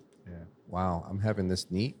 could be. Yeah. Wow. I'm having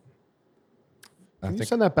this neat. Can you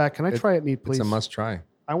send that back? Can I try it neat, please? It's a must try.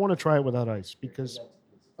 I want to try it without ice because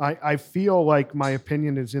I feel like my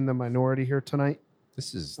opinion is in the minority here tonight,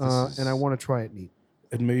 This is and I want to try it neat.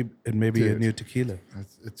 It may be a Dude. new tequila.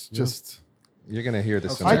 It's just. You're gonna hear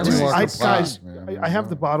this. Okay. in I a do. minute. Walker Guys, Black, man. I have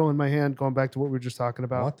the bottle in my hand. Going back to what we were just talking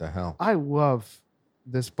about. What the hell? I love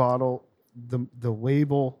this bottle. The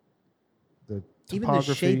label, the Even topography.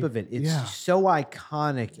 the shape of it, it's Yeah. so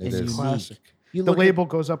iconic and is. unique. Classic. You The look label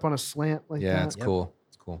goes up on a slant like Yeah, that. it's cool.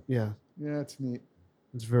 It's cool. Yeah, Yeah, it's neat.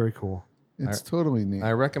 it's very cool. It's totally neat.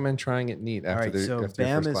 I recommend trying it neat All after right, the so after your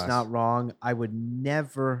Bam first is glass. not wrong. I would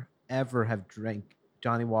never, ever have drank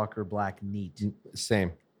Johnny Walker Black neat.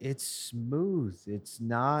 Same. It's smooth. It's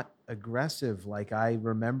not aggressive like I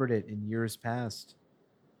remembered it in years past.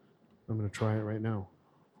 I'm gonna try it right now.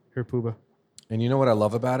 Here, Poobah. And you know what I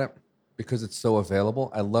love about it? Because it's so available,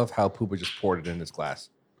 I love how Poobah just poured it in his glass.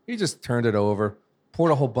 He just turned it over,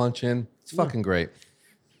 poured a whole bunch in. It's fucking great.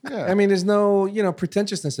 yeah. I mean, there's no,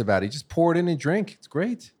 pretentiousness about it. He just pour it in and drink. It's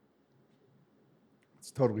great.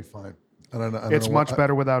 It's totally fine. I don't know. It's much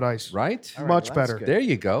better without ice. Right? All right, Much well, that's better. good. There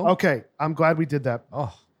you go. Okay, I'm glad we did that.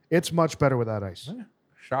 Oh, It's much better without ice.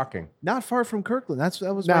 shocking. Not far from Kirkland. That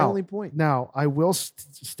was my Now, only point. Now, I will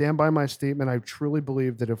stand by my statement. I truly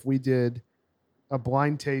believe that if we did a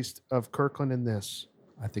blind taste of Kirkland in this,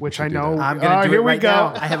 I think Which we should I do know- that. I'm gonna Ah, do here it we right go.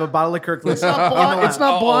 now. I have a bottle of Kirkland. it's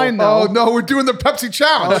not blind Oh though. no, we're doing the Pepsi Oh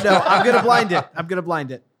challenge. no, I'm gonna blind it. I'm gonna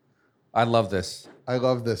blind it. I love this. I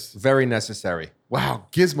love this. Very necessary. Wow,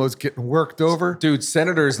 Gizmo's getting worked over. Dude,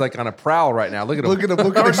 Senator's like on a prowl right now. Look at him. Look at him.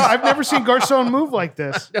 Look at him. I've never seen Garcon move like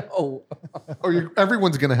this. Oh.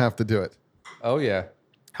 Everyone's gonna have to do it. Oh, yeah.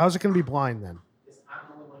 How's it going to be blind then? I'm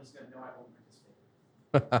the only one who's gonna know I won't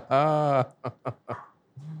participate.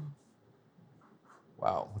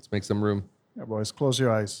 Wow. Let's make some room. Yeah, boys, close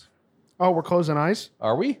your eyes. Oh, we're closing eyes.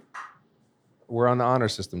 Are we? We're on the honor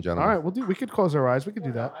system, All gentlemen. right, we could close our eyes. We could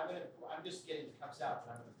do that. I'm just getting the cups out.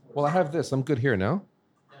 Well, I have this. I'm good here now.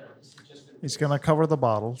 He's going to cover the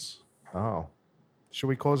bottles. Oh. Should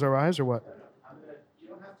we close our eyes or what?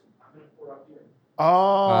 Oh.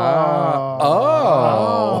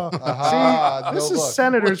 Aha, See, this no is look.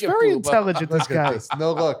 Senator's Look at very Poobah. intelligent, this Look at guy. this.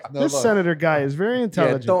 No look. No This look. senator guy is very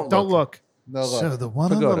intelligent. don't look. No look. So the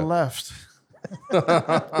one on Pagoda. the left.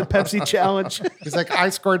 The Pepsi challenge. He's like, I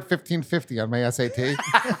scored 1550 on my SAT.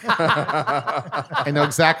 I know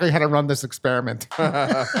exactly how to run this experiment.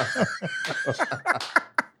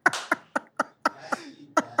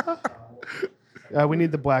 We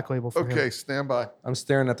need the black label for him. Okay, stand by. I'm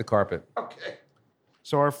staring at the carpet. Okay.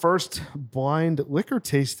 So our first blind liquor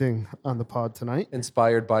tasting on the pod tonight.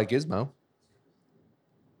 Inspired by Gizmo.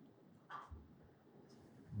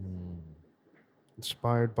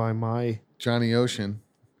 Inspired by my Johnny Ocean,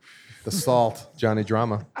 the salt. Johnny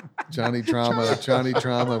Drama. Johnny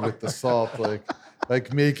Drama with the salt,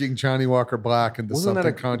 like making Johnny Walker Black into something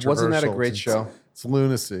controversial. Wasn't that a great show? It's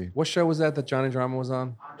lunacy. What show was that Johnny Drama was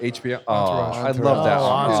on? HBO? Oh, Entourage. I love that Oh,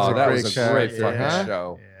 one. Entourage. Oh, that Great was a great character, fucking huh?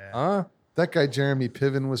 show. Yeah. Huh? That guy Jeremy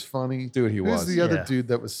Piven was funny. Dude, he Who's was. the other Yeah. dude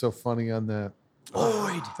that was so funny on that?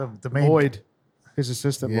 The main Lloyd. His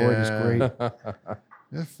assistant Lloyd is Yeah. great.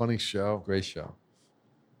 Yeah, funny show. Great show.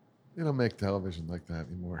 They don't make television like that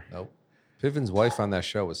anymore. Nope. Piven's wife on that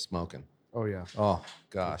show was smoking. Oh yeah. Oh,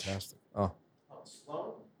 gosh. Fantastic. Oh.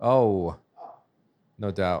 Oh.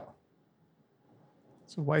 No doubt.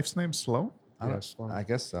 Is the wife's name Sloan? I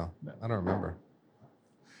guess so. I don't remember.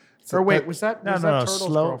 Or wait, was that No, Turtle's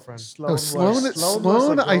Sloan. girlfriend? No,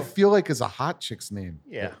 Sloan, I feel like is a hot chick's name.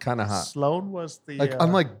 Yeah, Kind of hot. Sloan was the Like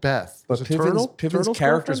unlike Beth. But it Turtle? Piven's Turtle's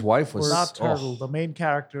character's girlfriend? wife was not Turtle. The main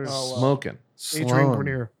character's smoking. Adrian Sloan.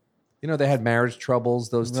 Grenier. You know, they had marriage troubles,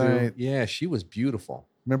 those two. Right. Yeah, she was beautiful.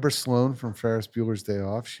 Remember Sloan from Ferris Bueller's Day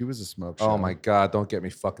Off? She was a smoke show. Oh my God, don't get me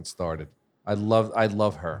fucking started. I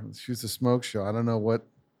love her. She was a smoke show. I don't know what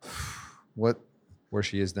Where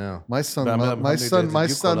she is now. my son Bam, lo- Bam, how my many son days my did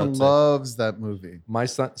you son call outside? loves that movie. My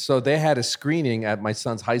son, so they had a screening at my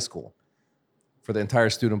son's high school for the entire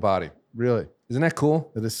student body. Really. Isn't that cool?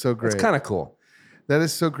 That is so great. It's kind of cool. That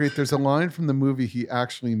is so great. There's a line from the movie. He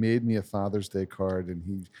actually made me a Father's Day card,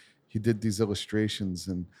 and he did these illustrations.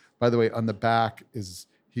 And by the way, on the back is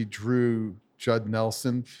he drew Judd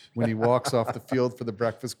Nelson when he walks off the field for the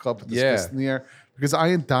Breakfast Club with his Yeah. fist in the air. Because I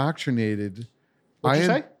indoctrinated. What'd you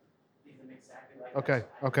I say? Okay.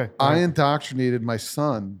 Okay. I indoctrinated my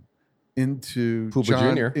son into Poobah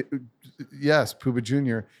John, Jr.. Yes, Poobah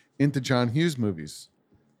Jr. into John Hughes movies.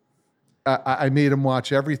 I made him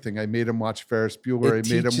watch everything. I made him watch Ferris Bueller. It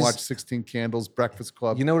I made him teaches- watch 16 Candles, Breakfast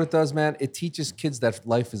Club. You know what it does, man? It teaches kids that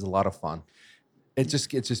life is a lot of fun. It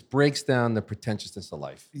just breaks down the pretentiousness of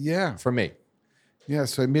life Yeah. for me. Yeah.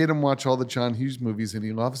 So I made him watch all the John Hughes movies, and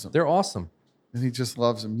he loves them. They're awesome. And he just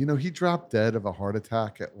loves them. You know, he dropped dead of a heart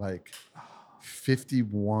attack at like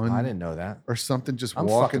 51 I didn't know that. or something, just I'm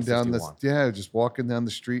walking fucking down 51. just walking down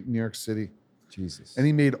the street in New York City. Jesus. And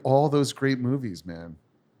he made all those great movies, man.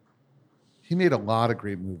 He made a lot of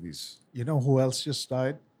great movies. You know who else just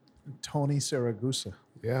died? Tony Siragusa.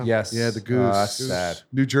 Yeah. Yes. Yeah, the Goose. That's sad.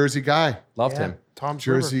 New Jersey guy. Loved Yeah. him. Tom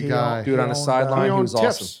Jersey He guy. owned- Dude, on the he owned, sideline, he owned was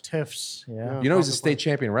awesome. Tiffs. Yeah. You know, he's a state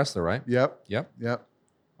champion wrestler, right? Yep. Yep. Yep.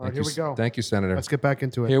 All right, here we go. Thank you, Senator. Let's get back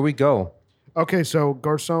into it. Here we go. Okay, so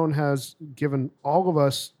Garcon has given all of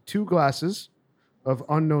us 2 glasses of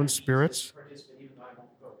unknown spirits.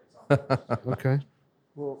 Okay,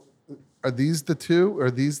 Well, are these the two? Are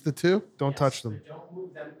these the two? don't touch them. Don't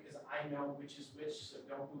move them because I know which is which, so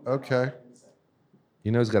don't move them. Okay.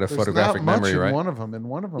 You know he's got a There's photographic not much memory, in right? one of them. In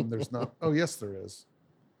one of them, there's not. Oh, yes, there is.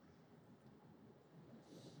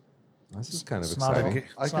 This is kind of It's not a exciting. gi-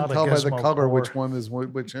 I it's can not a tell by the gizmo color which core. one is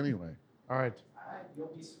which anyway. All right. You'll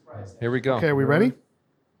be surprised. Here we go. Okay, are we ready?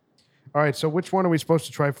 All right, so which one are we supposed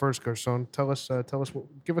to try first, Garcon? Tell us,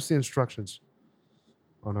 give us the instructions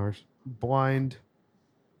on ours. Blind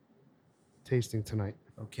tasting tonight.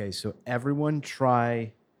 Okay, so everyone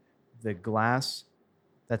try the glass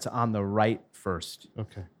that's on the right first.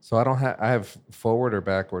 Okay. So I don't have. I have forward or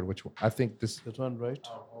backward. Which one? I think this. That one, right?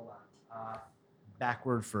 Oh, hold on.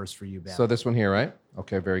 Backward first for you, Ben. So this one here, right?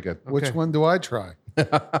 Okay, very good. Which Okay. one do I try?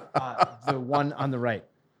 The one on the right.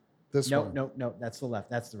 This No, one. no, no. That's the left.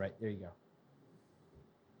 That's the right. There you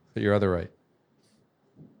go. Your other right.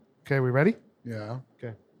 Okay, we ready? Yeah.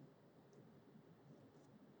 Okay.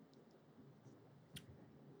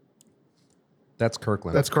 That's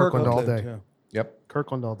Kirkland. That's Kirkland all day. Yeah. Yep.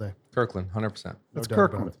 Kirkland all day. Kirkland, 100%. That's doubt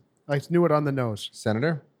about Kirkland. it. I knew it on the nose.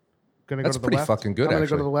 Senator. Gonna That's go to the pretty left. fucking good, I'm gonna go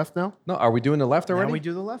actually. to the left now. No, are we doing the left Now already? we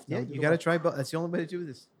do the left. Yeah, we do you the got to left. try both. That's the only way to do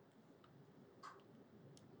this.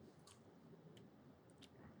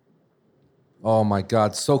 Oh my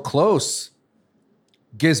God, so close.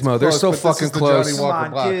 Gizmo. They're close, so but this fucking is the close. Johnny Come Walker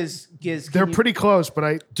on, Black. Giz. They're pretty close,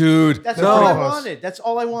 but Dude, That's They're all pretty I close. wanted. That's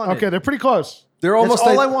all I wanted. okay, they're pretty close. they're That's almost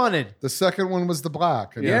all like, I wanted. The second one was the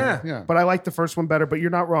black. And Yeah. yeah. But I like the first one better. But you're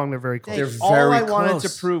not wrong. They're very close. They're all very I wanted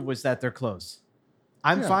close. to prove was that they're close.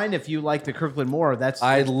 I'm Yeah. fine if you like the Kirkland more. That's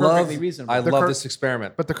perfectly reasonable. I The love Kirk- this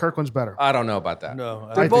experiment. But the Kirkland's better. I don't know about that. No,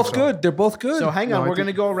 They're I both think so. good. They're both good. So hang No, on, I we're going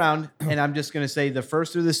to think- go around, and I'm just going to say the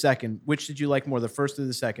first or the second. Which did you like more, the first or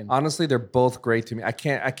the second? Honestly, they're both great to me. I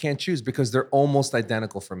can't choose because they're almost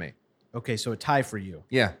identical for me. Okay, so a tie for you.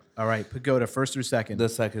 Yeah. All right, Pagoda, first or second? the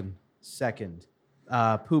second. Second.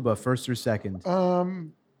 Poobah, first or second? Let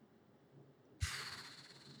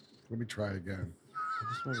me try again.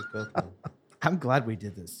 I just want to Kirkland. I'm glad we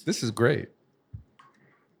did this. This is great.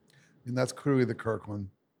 And that's clearly the Kirkland.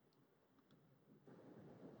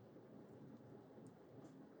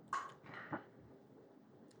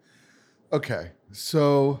 Okay,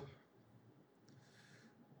 so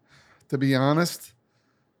to be honest,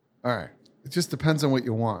 all right, it just depends on what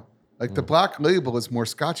you want. Like the black label is more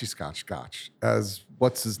scotchy scotch, as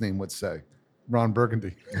what's his name would say, Ron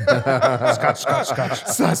Burgundy. Scotchy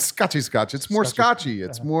scotch. It's more scotchy.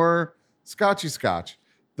 It's more scotchy scotch.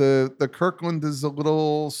 The Kirkland is a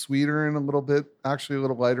little sweeter and a little bit, actually a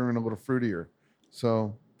little lighter and a little fruitier.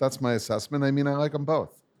 So that's my assessment. I mean, I like them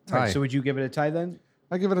both. All right, Tie. so would you give it a tie then?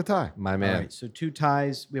 I give it a tie. My All man. right, so 2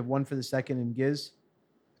 ties. We have 1 for the second and Giz.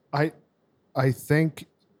 I think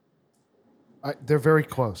they're very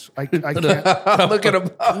close. I can't. Look at him.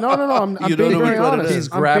 No. I'm You don't being know very which one it honest. is.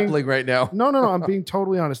 He's I'm grappling right now. No. I'm being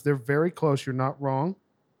totally honest. They're very close. You're not wrong.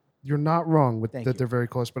 You're not wrong with Thank that. you. They're very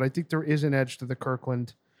close. But I think there is an edge to the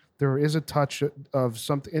Kirkland. There is a touch of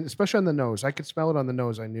something, and especially on the nose. I could smell it on the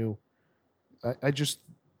nose. I knew. I just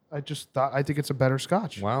thought. I think it's a better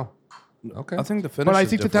Scotch. Wow. Okay. I think the finish. But I is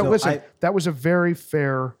think that different. listen, I- that was a very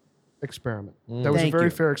fair experiment. That was a Thank very you.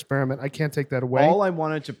 fair experiment. I can't take that away. All I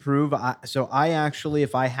wanted to prove, I actually,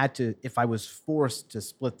 if I was forced to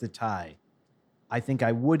split the tie, I think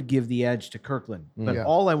I would give the edge to Kirkland. But Yeah.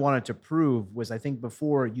 all I wanted to prove was, I think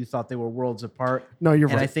before you thought they were worlds apart. No, you're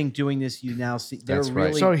And I right. think doing this, you now see they're That's right.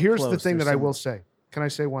 really So here's the close. thing They're that I similar. will say. Can I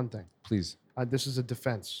say one thing? Please. This is a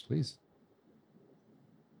defense. Please.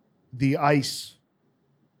 The ice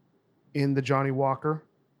in the Johnny Walker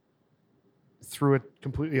threw it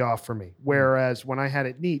completely off for me. Whereas when I had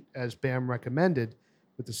it neat, as Bam recommended,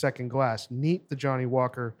 with the second glass, neat the Johnny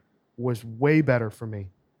Walker was way better for me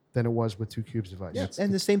than it was with 2 cubes of ice. Yeah,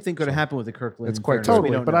 and the same thing could have happened with the Kirkland. It's in quite fairness. We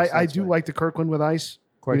Totally, don't but know, so I that's do why. like the Kirkland with ice.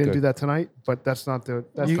 Quite we didn't good. do that tonight, but that's not the.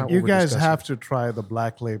 That's You, not what you we're guys discussing. have to try the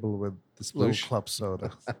black label with The little sploosh. club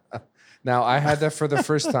soda. Now, I had that for the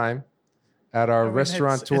first time at our I mean,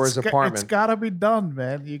 restaurateur's it's apartment. got to be done,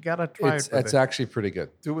 man. You got to try It's it. with it. actually pretty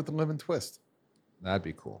good. Do it with the lemon twist. That'd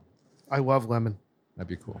be cool. I love lemon. That'd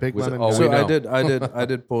be cool. Big lemon oh, guy. we So I know.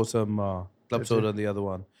 did pour some club soda in the other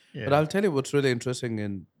one. Yeah. But I'll tell you what's really interesting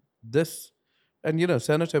in this, and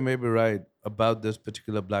Senator may be right about this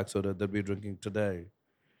particular black soda that we're drinking today.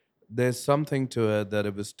 There's something to it that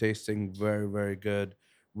it was tasting very, very good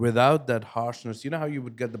without that harshness. You know how you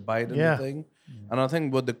would get the bite in Yeah. the thing? And I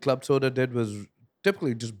think what the club soda did was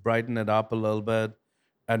typically just brighten it up a little bit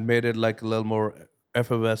and made it like a little more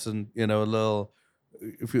effervescent, a little,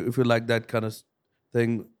 if you like that kind of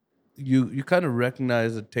thing, you kind of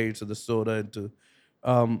recognize the taste of the soda into.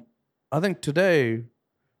 I think today,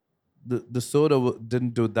 the soda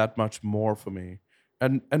didn't do that much more for me,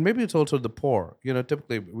 and maybe it's also the pour.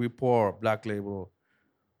 Typically we pour black label,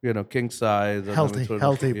 king size, and then Healthy- we throw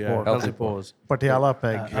healthy yeah, pour. healthy pours. Patiala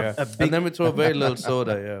peg. Yeah, a big- and then we throw very little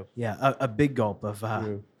soda. Yeah, a big gulp of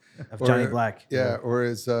Or- Johnny Black. Yeah, or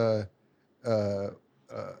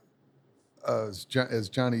as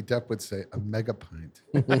Johnny Depp would say, a mega pint.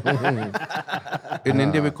 In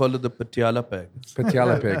India, we call it the patiala peg.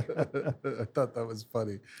 Patiala pig. I thought that was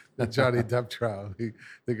funny. The Johnny Depp trial.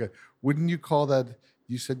 They go, wouldn't you call that?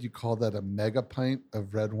 You said you call that a mega pint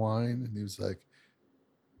of red wine, and he was like,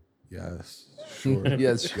 "Yes, sure."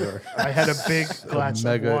 Yes, sure. I had a big glass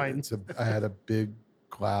of wine. I had a big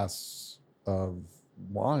glass of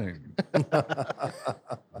wine.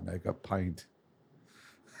 Mega pint.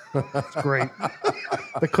 It's great.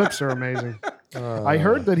 The clips are amazing. I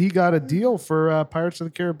heard that he got a deal for Pirates of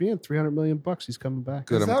the Caribbean, $300 million. He's coming back.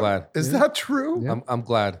 Good. I'm glad. Is that true? Yeah. I'm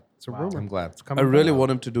glad. It's a rumor. I'm glad. It's I coming really back.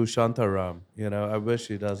 want him to do Shantaram. I wish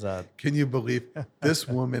he does that. Can you believe this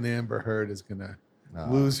woman, Amber Heard, is gonna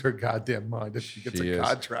lose her goddamn mind if she gets She a is.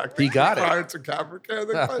 contract? He got it. Pirates of Capricorn.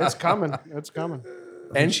 It's coming. It's coming.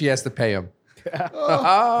 And she has to pay him.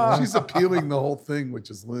 She's appealing the whole thing, which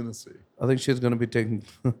is lunacy. I think she's going to be taking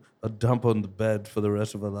a dump on the bed for the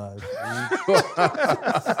rest of her life.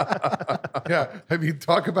 Yeah, I mean,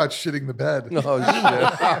 talk about shitting the bed. Oh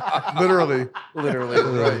shit! Literally.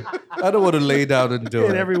 Literally. I don't want to lay down and do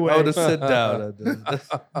it. every way. I want to sit down and do it.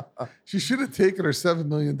 She should have taken her $7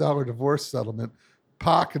 million divorce settlement,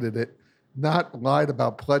 pocketed it, not lied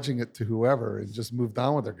about pledging it to whoever, and just moved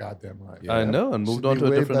on with her goddamn life. I know, and moved She'd on be to a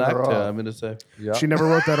way different better actor. off. I'm going to say. Yeah. She never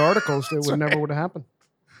wrote that article, so it never would have happened.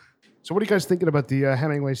 So what are you guys thinking about the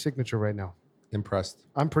Hemingway signature right now? Impressed.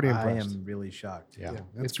 I'm pretty I impressed. am really shocked. Yeah.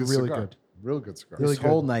 It's good really cigar. good. Real good cigar. Really This good.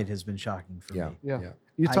 whole night has been shocking for Yeah. me. Yeah. Yeah.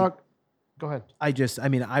 You I- talk. Go ahead.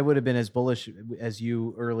 I would have been as bullish as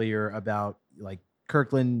you earlier about like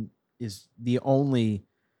Kirkland is the only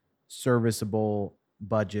serviceable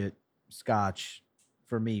budget Scotch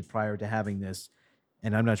for me prior to having this.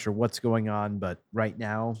 And I'm not sure what's going on, but right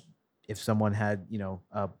now, if someone had,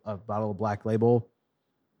 a bottle of Black Label,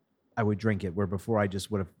 I would drink it, where before I just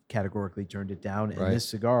would have categorically turned it down. And Right. this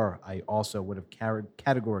cigar, I also would have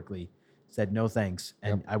categorically said no thanks,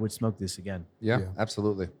 and I would smoke this again. Yeah. Yeah.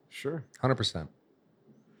 Absolutely. Sure. 100%.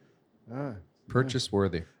 Ah, Purchase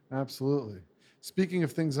worthy. absolutely. Speaking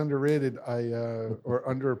of things underrated, or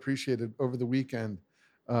underappreciated over the weekend,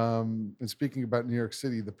 and speaking about New York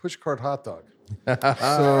City, the Pushcart hot dog.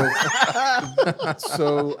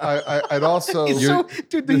 So I'd also He's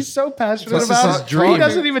so passionate This is about his it. dream. He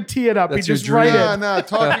doesn't even tee it up. That's he your just write dream. it. no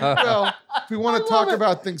talking. Well, if we want to talk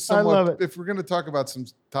about things I love somewhat, it. if we're going to talk about some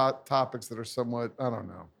topics that are somewhat, I don't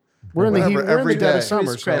know. We're in the heat. Whatever, We're in the every dead day. of summer.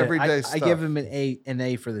 To his So. credit, everyday I stuff. give him an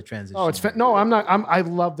A for the transition. Oh, it's no. I'm not. I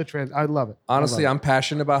love the trend. I love it. Honestly, I love I'm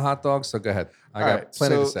passionate about hot dogs, so go ahead. I got All right,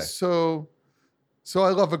 plenty so, to say. So I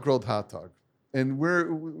love a grilled hot dog, and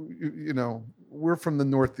we're from the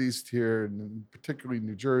Northeast here, and particularly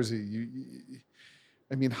New Jersey.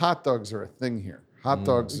 I mean, hot dogs are a thing here. Hot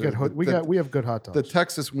dogs. it. We have good hot dogs. the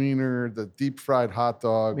Texas wiener, the deep fried hot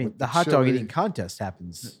dog. I mean, with the hot dog chili. eating contest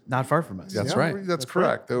happens not far from us. That's Yeah, right. That's That's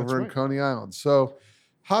correct. right. Over That's in right. Coney Island. So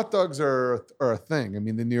hot dogs are a thing. I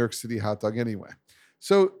mean, the New York City hot dog anyway.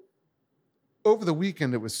 So over the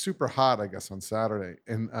weekend, it was super hot, I guess, on Saturday.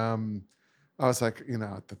 And I was like,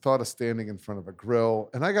 at the thought of standing in front of a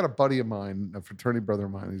grill, and I got a buddy of mine, a fraternity brother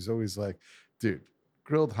of mine, who's always like, dude,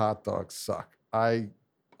 grilled hot dogs suck. I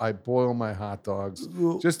boil my hot dogs.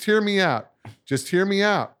 Just hear me out. Just hear me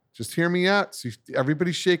out. Just hear me out. See,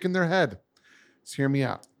 everybody's shaking their head. Just hear me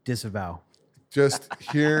out. Disavow. Just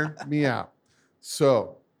hear me out.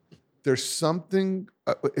 So there's something,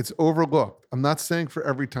 it's overlooked. I'm not saying for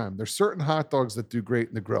every time. There's certain hot dogs that do great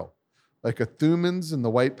in the grill, like a Thuman's in the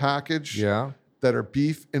white package Yeah, that are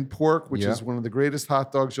beef and pork, which Yeah. is one of the greatest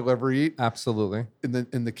hot dogs you'll ever eat. absolutely.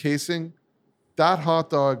 In the casing, that hot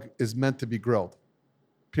dog is meant to be grilled,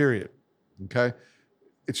 period. Okay?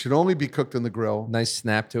 It should only be cooked in the grill. Nice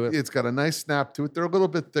snap to it. It's got a nice snap to it. They're a little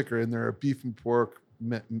bit thicker, and they're a beef and pork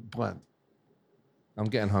blend. I'm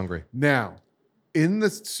getting hungry. Now, in the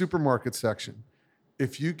supermarket section,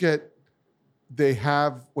 they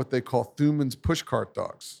have what they call Thuman's Pushcart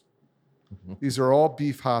dogs. Mhm. These are all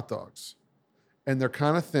beef hot dogs, and they're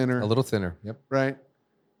kind of thinner, A little thinner. Yep. right?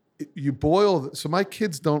 You boil. So my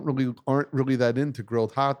kids aren't really that into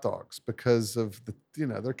grilled hot dogs because of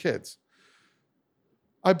they're kids.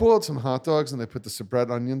 I boiled some hot dogs and I put the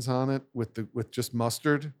sabret onions on it with just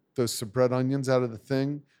mustard. Those sabret onions out of the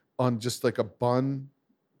thing on just like a bun.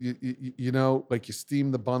 Like you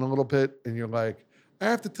steam the bun a little bit, and you're like, I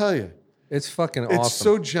have to tell you, It's fucking it's awesome.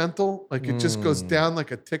 so gentle. Like it just goes down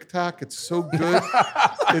like a Tic Tac. It's so good.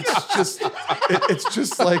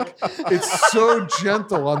 It's so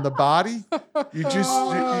gentle on the body. You just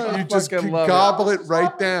fucking love gobble it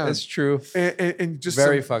right down. It's true. And just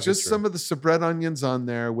Very fucking true. some of the sabret onions on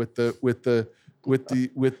there with the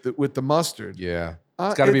mustard. Yeah.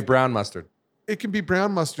 It's got to be brown mustard It can be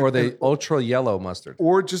brown mustard or the ultra yellow mustard.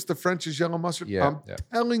 or just the French's yellow mustard. Yeah, I'm yeah.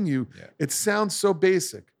 telling you, Yeah. it sounds so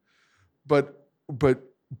basic, but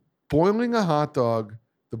boiling a hot dog,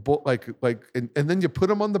 and then you put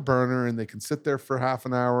them on the burner and they can sit there for half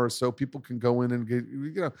an hour or so. People can go in and get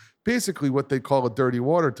basically what they call a dirty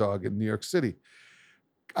water dog in New York City.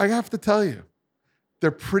 I have to tell you,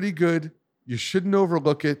 they're pretty good. You shouldn't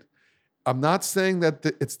overlook it. I'm not saying that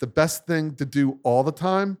it's the best thing to do all the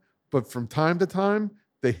time, but from time to time,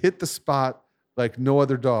 they hit the spot like no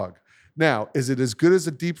other dog. Now, is it as good as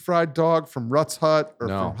a deep fried dog from Rutt's Hut or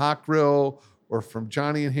No. from Hot Grill or from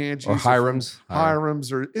Johnny and Angie's Or Hiram's. from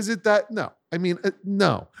Hiram's, or is it that? No. I mean,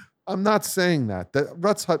 no. I'm not saying that. That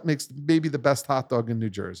Rutt's Hut makes maybe the best hot dog in New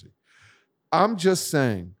Jersey. I'm just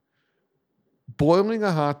saying, boiling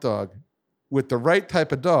a hot dog with the right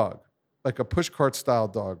type of dog, like a pushcart style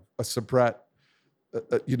dog, a sabret,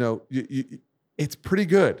 it's pretty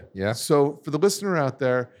good. Yeah. So for the listener out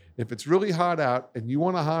there, if it's really hot out and you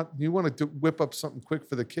want to whip up something quick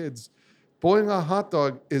for the kids, boiling a hot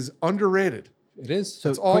dog is underrated. It is. So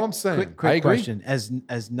that's all I'm saying. Quick I agree. question: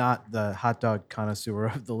 as not the hot dog connoisseur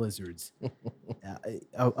of the lizards,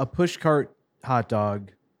 a pushcart hot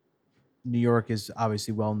dog, New York is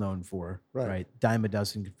obviously well known for. Right. Dime a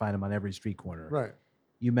dozen, can find them on every street corner. Right.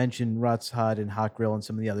 You mentioned Rutt's Hut and Hot Grill and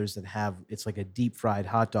some of the others that have it's like a deep fried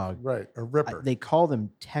hot dog. Right. A ripper. They call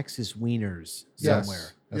them Texas wieners Yes.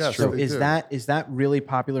 somewhere. That's Yes, true. So they do. is that really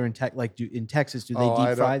popular in in Texas? Do they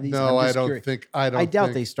deep fry these? No, I'm I just don't curious. think. I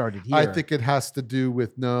doubt they started here. I think it has to do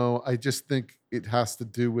with no. I just think it has to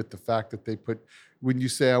do with the fact that they put when you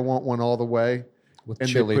say I want one all the way, With and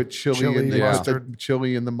chili. they put chili Chili, and the yeah. mustard,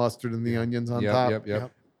 chili and the mustard and the onions on top.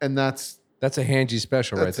 Yep. And that's That's a Hangy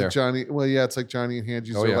special right a there. Johnny. Well, yeah, it's like Johnny and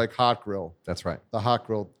Angie's Oh, or yeah. like Hot Grill, That's right. the Hot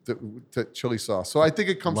Grill, the chili sauce. So I think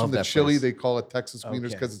it comes Love from the that chili. place. They call it Texas wieners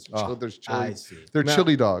Okay. because it's Oh, there's I chili. see. They're Now-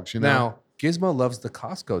 chili dogs. You know. Now, Gizmo loves the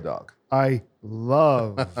Costco dog. I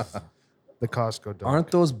love the Costco dog. Aren't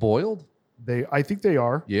those boiled? I think they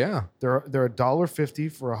are. Yeah. They're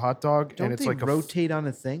 $1.50 for a hot dog, Don't and it's they like rotate on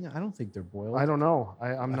a thing? I don't think they're boiled. I don't know.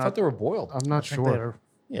 I'm I not. thought they were boiled. I'm not I think sure.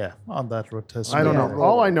 they're, on that rotisserie. I don't Yeah. know.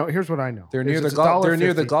 All I know. Here's what I know. They're near is the it's golf. They're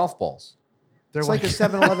near the $1.50. golf balls. They're It's like a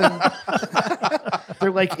 7-Eleven.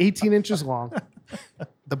 they're like 18 inches long.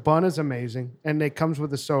 The bun is amazing, and it comes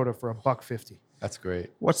with a soda for $1.50. That's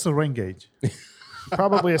great. What's the ring gauge?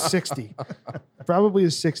 Probably a 60. Probably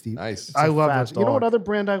a 60. Nice. I love fat this. You know what dog. other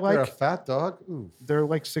brand I They're a like? fat dog. Ooh, They're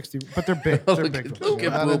like 60, but they're big. They're Look big. at- ones. look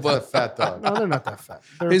at not into Poobah. a fat dog. No, they're not that fat.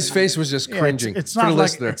 They're- His face was just Yeah, cringing. it's for not the like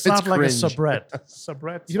listener. it's not like cringe. a sabret.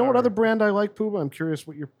 Sabrets You know what are- other brand I like, Poobah? I'm curious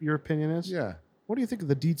what your opinion is. Yeah. What do you think of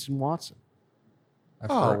the Dietz and Watson? I've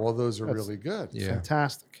Oh heard. well, those are That's- really good. Yeah.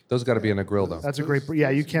 Fantastic. Those got to be in a grill though. That's a great. Yeah,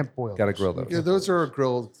 you can't boil. Got to those. grill those. Yeah, those are a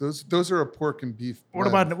grilled. Those are a pork and beef. What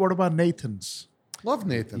blend. about Nathan's? Love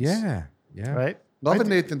Nathan's? Yeah. Yeah. Right? Love a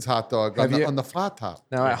Nathan's hot dog on Have you- on the flat top.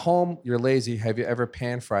 Now at home, you're lazy. Have you ever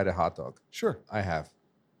pan fried a hot dog? Sure, I have.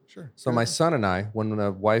 sure. So Yeah. my son and I, when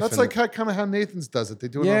a wife, That's and, like kind of how Nathan's does it. They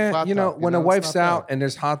do it on a yeah, flat you know, top. when a It's wife's not out bad. and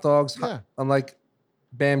there's hot dogs, Yeah. I'm like,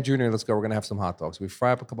 Bam Junior, let's go. We're gonna have some hot dogs. We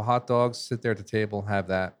fry up a couple hot dogs, sit there at the table, have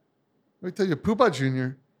that. Let me tell you, Poobah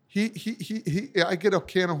Jr. He I get a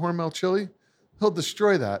can of Hormel chili, he'll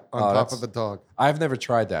destroy that on Oh, top that's- of a dog. I've never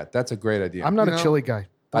tried that. That's a great idea. I'm not You a know, chili guy.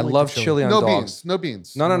 I Don't like the love chili on No dogs. beans, no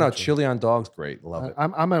beans. No. Chili on dogs, great. Love it.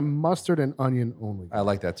 I'm a mustard and onion only. I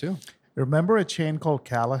like that too. Remember a chain called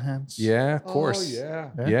Callahan's? Yeah, of Oh, course. yeah.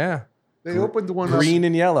 Yeah. They opened one up- Green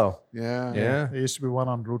and yellow. Yeah. Yeah. There used to be one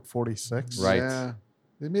on Route 46. Right. Yeah.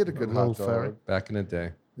 They made a good Little hot dog. ferry. Back in the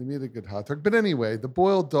day. They made a good hot dog. But anyway, the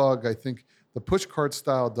boiled dog, I think the pushcart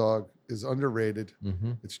style dog is underrated.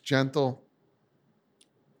 Mm-hmm. It's gentle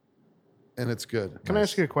and it's good. Can I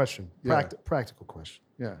ask you a question? Yeah. Practical question.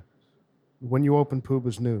 Yeah. When you open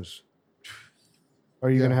Poobah's News, are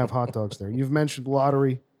you Yeah. going to have hot dogs there? You've mentioned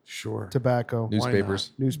lottery, Sure. tobacco,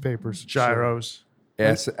 Newspapers. newspapers. Gyros.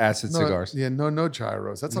 Acid No, cigars. Yeah, no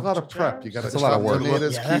gyros. That's a lot of prep. You got to That's a lot of work.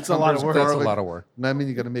 Tomatoes, Yeah, that's a lot of cucumbers, work. That's a garlic, lot of work. lemon.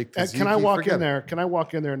 You got to make. Can I tzatziki, walk forget in it. there? Can I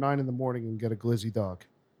walk in there at 9 in the morning and get a glizzy dog?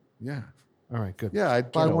 Yeah, All right, good. yeah.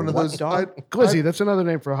 I'd buy Get a one of what those. dog? Glizzy, that's another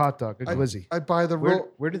name for a hot dog, a glizzy. I'd buy the Where, roll.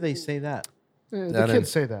 where do they say that? The That kids ain't-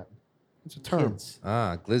 say that. It's a term. Kids.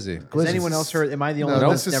 Ah, glizzy. Has Glizzy. anyone else heard? Am I the only No,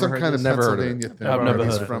 one this that's is never some heard kind of this? Never heard of it. Pennsylvania thing. I've never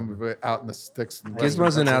He's heard of from out in the sticks. in western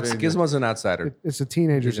Gizmo's Pennsylvania. an outsider. It's the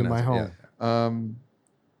teenagers in my home. Yeah.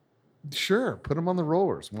 Sure, put them on the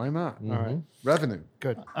rollers. Why not? Mhm. All right, Revenue.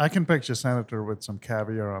 good. I can picture Senator with some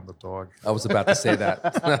caviar on the dog. I was about to say that.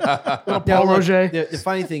 Little Now, Paul look, Roger. The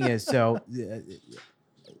funny thing is, so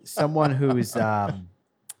someone who's a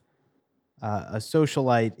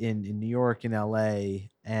socialite in New York and LA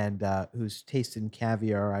and whose taste in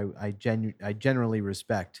caviar I generally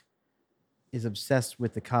respect is obsessed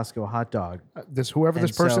with the Costco hot dog. Whoever And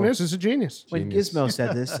this person so- is a genius. When Genius. Gizmo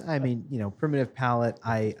said this, I mean, primitive palate.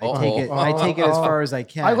 I Uh-oh. take it as far as I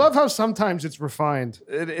can. I love how sometimes it's refined,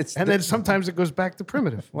 It's and then sometimes it goes back to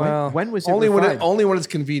primitive. well, when was it only refined? when it's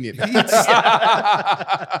convenient.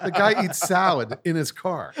 The guy eats salad in his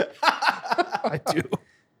car. I do.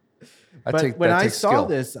 But when I saw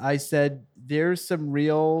this, I said, "There's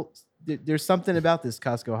something about this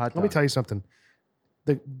Costco hot dog." Let me tell you something.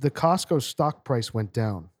 The Costco stock price went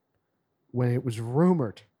down when it was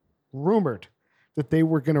rumored that they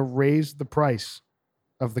were going to raise the price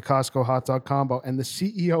of the Costco hot dog combo, and the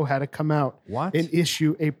CEO had to come out What? and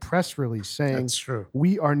issue a press release saying, That's true.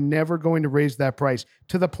 we are never going to raise that price,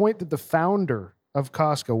 to the point that the founder of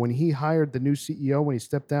Costco, when he hired the new CEO, when he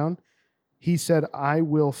stepped down, he said, I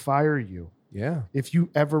will fire you Yeah. if you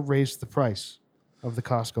ever raise the price of the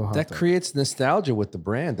Costco hot That dog. creates nostalgia with the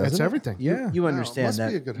brand, doesn't That's it? everything. Yeah. You Wow, understand must be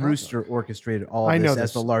a that good hot Rooster orchestrated all I of know this as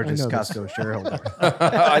this. the I largest know this. Costco shareholder.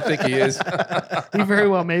 I think he is. He very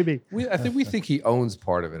well may be. I think we think he owns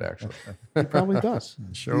part of it, actually. He probably does.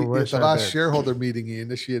 Sure At wish the I last did. shareholder meeting, he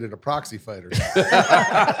initiated a proxy fight or something.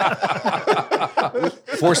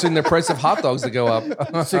 Forcing the price of hot dogs to go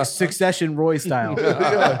up. Succession Roy style.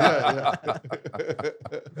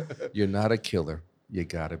 You're not a killer. You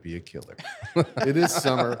got to be a killer. It is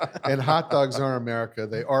summer, and hot dogs are America.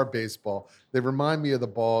 They are baseball. They remind me of the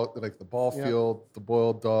ball, like the ball field, the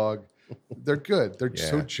boiled dog. They're good. They're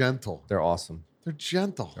so Yeah. gentle. They're awesome. They're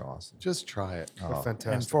gentle. They're awesome. Just try it. They're And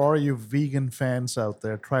fantastic. for all you vegan fans out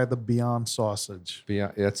there, try the Beyond Sausage. But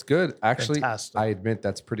yeah, it's good. Actually, Fantastic. I admit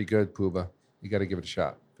that's pretty good, Poobah. You got to give it a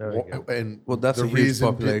shot. There you go. And Well, that's the a huge reason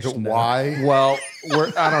population there. why. Well,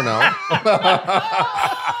 I don't know.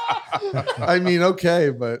 I mean, okay,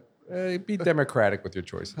 but Be democratic with your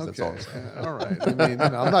choices. That's all okay, I'm saying. all right. I mean,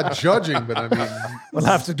 I'm not judging, but I mean, We'll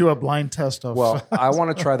have to do a blind test of. Well, I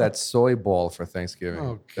want to try that soy ball for Thanksgiving.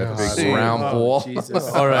 Oh, that God. big round Oh, ball. Jesus.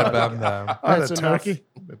 All right, Bam Bam. the That's enough. turkey.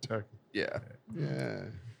 The turkey. Yeah. yeah.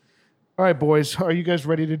 All right, boys. Are you guys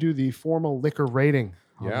ready to do the formal liquor rating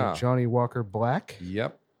on the Yeah. Johnny Walker Black?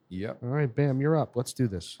 Yep. All right, Bam, you're up. Let's do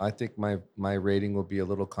this. I think my rating will be a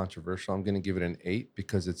little controversial. I'm going to give it an 8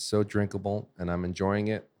 because it's so drinkable and I'm enjoying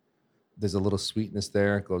it. There's a little sweetness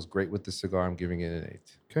there. It goes great with the cigar. I'm giving it an 8.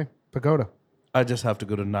 Okay, Pagoda. I just have to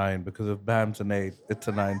go to 9 because if Bam's an 8, it's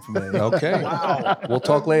a 9 for me. Okay. We'll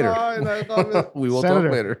talk later. Fine, I love it. We will Senator.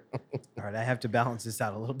 talk later. All right, I have to balance this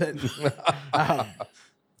out a little bit.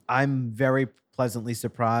 I'm very pleasantly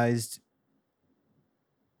surprised.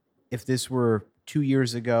 If this were 2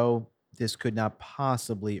 years ago, this could not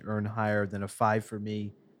possibly earn higher than a 5 for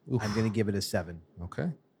me. I'm going to give it a 7. Okay.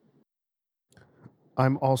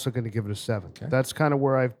 I'm also going to give it a 7. Okay. That's kind of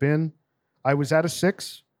where I've been. I was at a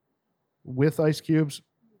 6 with ice cubes.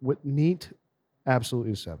 With neat,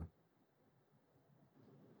 absolutely a 7.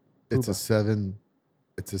 It's a Poobah. 7.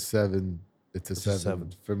 It's a 7. It's a It's a 7.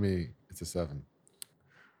 7. For me, it's a 7.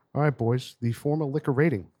 All right, boys. The formal liquor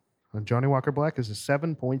rating on Johnny Walker Black is a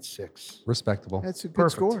 7.6. Respectable. That's a good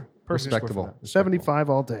Perfect. score. Perfect score for Respectable. that. 75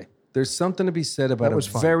 all day. There's something to be said about That a was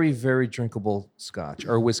fun. very, very drinkable scotch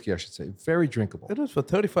or whiskey, I should say. Very drinkable. It was for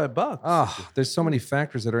 $35. Ah, there's so many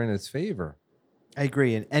factors that are in its favor. I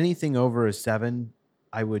agree. And anything over a 7,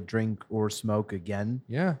 I would drink or smoke again.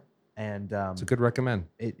 Yeah, And it's a good recommend.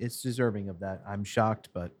 it's deserving of that. I'm shocked,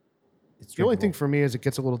 but it's The only thing drinkable. for me is it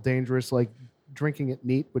gets a little dangerous, like drinking it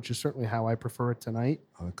neat, which is certainly how I prefer it tonight.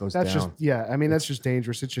 Oh, it goes That's down. just, yeah, I mean, that's just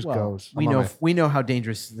dangerous. It just Well, goes. we I'm on know my- we know how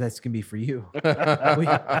dangerous this can be for you. we Well,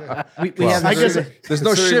 have I guess there's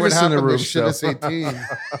no Considering what shivers in the happened room. to So. Chivas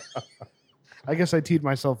 18. I guess I teed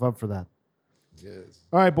myself up for that. Yes.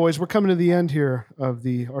 All right, boys, we're coming to the end here of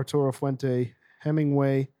the Arturo Fuente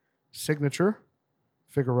Hemingway signature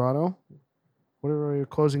Figurado. What are your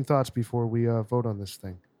closing thoughts before we vote on this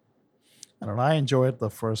thing? I don't know. I enjoyed the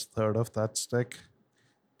first third of that stick,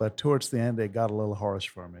 but towards the end, it got a little harsh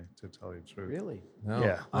for me, to tell you the truth. really. No,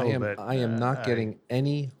 Yeah, a I little am. bit. I am not I- getting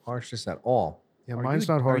any harshness at all. Yeah, Are mine's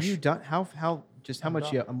you- not harsh. Are you done? How just how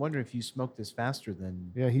much? I'm wondering if you smoked this faster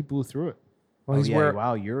than. Yeah, he blew through it. Well, he's yeah, where.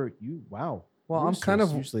 wow, wow. Well, I'm Roosters kind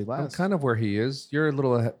of. usually I'm last. kind of where he is. You're a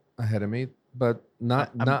little ahead of me, but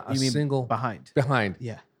not a you mean single behind. behind.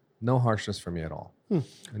 Yeah. No harshness for me at all. Yeah,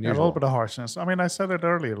 a Unusual. little bit of harshness. I mean, I said it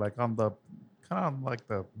earlier, like on the kind of like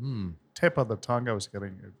the tip of the tongue, I was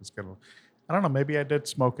getting. It was getting. I don't know. Maybe I did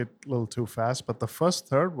smoke it a little too fast, but the first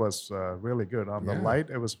third was really good. On the Yeah. light,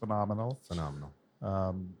 it was phenomenal. Phenomenal.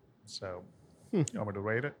 So, you want me to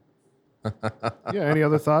rate it? Yeah, any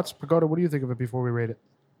other thoughts? Pagoda, what do you think of it before we rate it?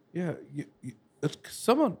 Yeah, it's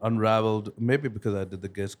somewhat unraveled. Maybe because I did the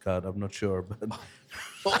guest card. I'm not sure, but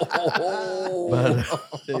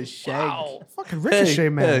The shag. Fucking Ricochet,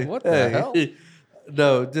 man. What the hell?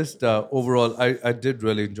 No, just overall, I did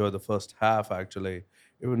really enjoy the first half, actually,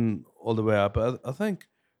 even all the way up. I think,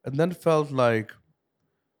 and then it felt like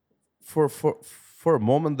for a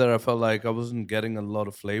moment there, I felt like I wasn't getting a lot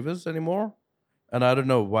of flavors anymore, and I don't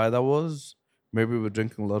know why that was. Maybe we're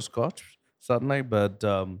drinking a lot of scotch suddenly, but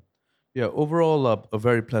yeah, overall, a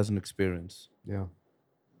very pleasant experience. Yeah.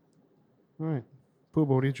 All right. Poobah,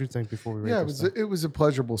 what did you think before we rate Yeah, this thing? it was a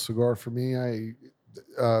pleasurable cigar for me. I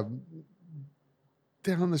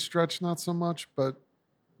down the stretch, not so much, but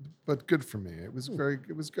but good for me. It was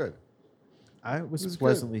good. I was was good.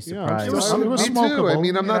 pleasantly Yeah, surprised. it was- Me too. I smokable,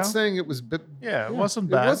 mean, I'm you not know? saying it was, but Yeah, it wasn't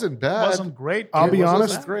It bad. wasn't bad. It wasn't great. I'll It be wasn't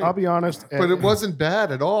honest. great. I'll be honest. it wasn't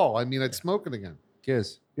bad at all. I mean, I'd smoke it again.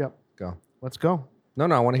 Giz, Yep. go. Let's go. No,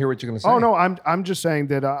 I want to hear what you're going to say. Oh no, I'm just saying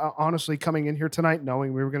that honestly, coming in here tonight,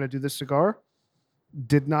 knowing we were going to do this cigar,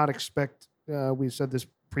 did not expect. We said this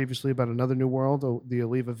previously about Another New World, the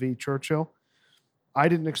Oliva V Churchill. I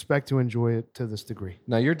didn't expect to enjoy it to this degree.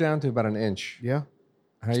 Now you're down to about an inch. Yeah,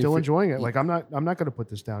 How you still fe- enjoying it. Like I'm not going to put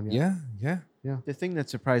this down yet. Yeah. The thing that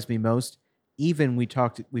surprised me most, even we've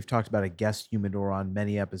talked about a guest humidor on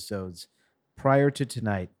many episodes. Prior to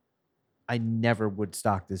tonight, I never would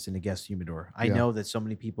stock this in a guest humidor. I Yeah. know that so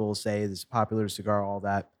many people say this is a popular cigar, all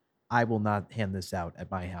that. I will not hand this out at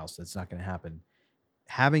my house. That's not going to happen.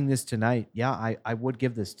 Having this tonight, yeah, I would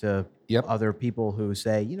give this to Yep. other people who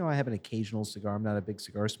say, I have an occasional cigar. I'm not a big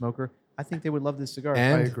cigar smoker. I think they would love this cigar.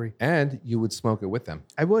 And, I agree. And you would smoke it with them.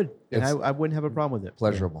 I would, and It's I wouldn't have a problem with it.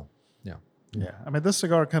 Pleasurable. Yeah, I mean, this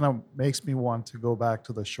cigar kind of makes me want to go back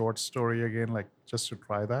to the short story again, like just to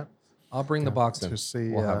try that, I'll bring the box in. to see,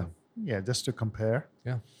 We'll have 'em. yeah, just to compare.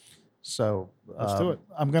 Yeah. So Let's do it.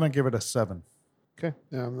 I'm gonna give it a 7. Yeah,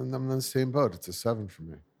 I'm in the same boat. It's a 7 for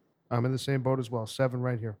me. I'm in the same boat as well. 7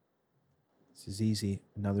 right here. This is easy.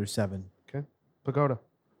 Another 7. Pagoda.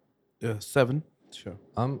 7. Sure.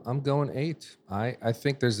 I'm going 8. I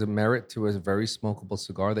think there's a merit to a very smokable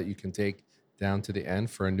cigar that you can take down to the end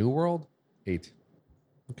for a New World. 8.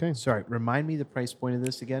 Okay. Sorry, remind me the price point of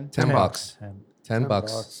this again. 10 bucks. And 10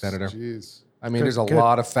 bucks, Senator. Jeez. I mean, Good- there's a good.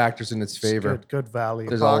 lot of factors in its it's favor. good value.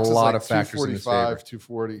 There's Box a is lot like of factors in its favor.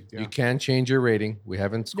 240. You can change your rating. We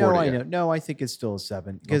haven't scored No, it I yet. know. No, I think it's still a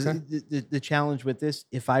 7 because Okay. the challenge with this,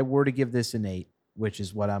 if I were to give this an 8, which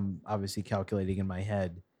is what I'm obviously calculating in my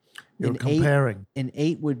head, You're an comparing.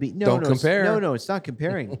 8 would be no, Don't no, compare. No, it's not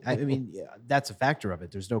comparing. I mean, yeah, that's a factor of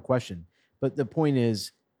it. There's no question. But the point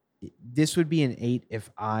is, this would be an 8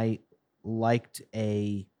 if I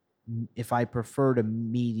preferred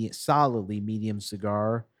a solidly medium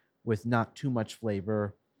cigar with not too much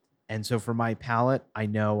flavor. And so for my palate, I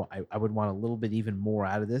know I would want a little bit even more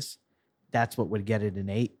out of this. That's what would get it an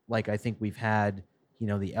 8. Like I think we've had,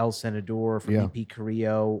 the El Senador from Yeah. EP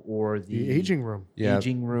Carrillo or The aging room. Yeah,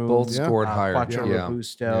 aging room. both Yeah. scored higher. Quattro Yeah.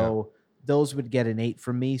 Robusto. Those would get an 8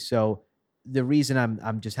 from me. So the reason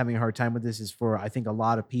I'm just having a hard time with this is for I think a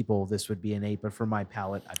lot of people this would be an 8, but for my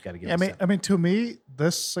palate, I've got to give Yeah, it a 7. I mean, to me,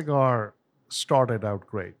 this cigar started out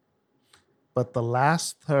great, but the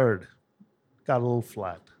last third got a little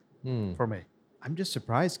flat for me. I'm just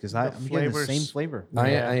surprised because I'm getting the same flavors- flavor.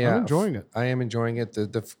 I'm enjoying it. I am enjoying it.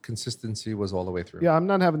 The consistency was all the way through. Yeah, I'm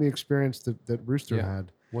not having the experience that Rooster Yeah.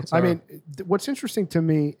 had. What's I our- mean, what's interesting to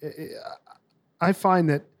me, I find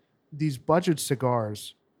that these budget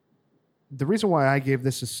cigars, the reason why I gave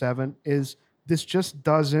this a 7 is this just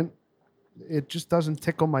doesn't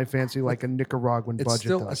tickle my fancy like a Nicaraguan it's budget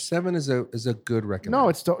still a does. 7 is a good recommend. No,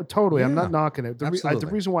 it's totally. I'm Yeah, not knocking it. The absolutely.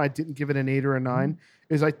 reason why I didn't give it an 8 or a 9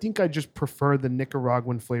 is I think I just prefer the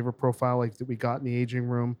Nicaraguan flavor profile like that we got in the aging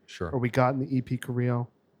room sure. or we got in the EP Carrillo.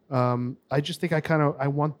 I just think I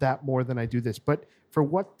want that more than I do this. But for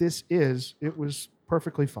what this is, it was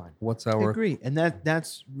perfectly fine. What's I our? agree. And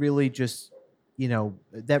that's really just,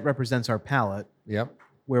 that represents our palate. Yep.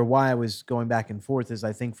 Where why I was going back and forth is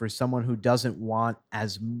I think for someone who doesn't want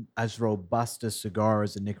as robust a cigar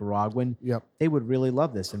as a Nicaraguan, Yep. they would really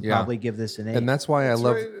love this and Yeah. probably give this an 8. And that's why I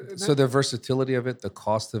love. right. So the versatility of it, the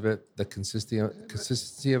cost of it, the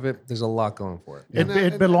consistency of it. There's a lot going for it.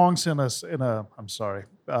 It belongs in a. I'm sorry.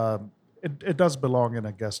 It does belong in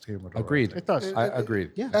a guest humidor. Agreed. It does. I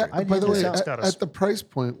agreed. Yeah. By I'd the hand way, this out. It's got a at the price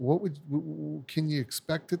point, can you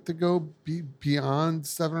expect it to go beyond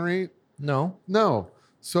 7 or 8? No. No.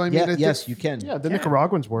 So I mean, Yeah, I think- yes, you can. Yeah, the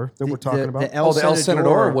Nicaraguans were that we're talking about. The El the El Senador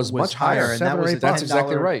Senador was much higher. and 7 that or was 8 a That's $10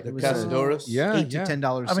 exactly right. it was Cazadores? Yeah. $8 to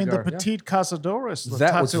 $10 I mean, the cigar. Petite Cazadores. the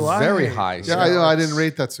That was Tatuaje. very high. Yeah, So I didn't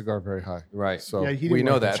rate that cigar very high. Right. So Yeah, he we didn't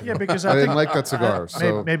know like that. Yeah, because I I didn't think like that cigar.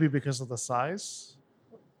 So maybe because of the size.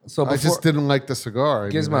 So I before, just didn't like the cigar. I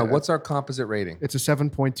mean, Gizmo, I- what's our composite rating? It's a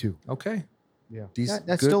 7.2. Okay. Yeah. Decent.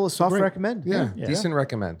 That's good, still a soft great. recommend. Yeah. Yeah. decent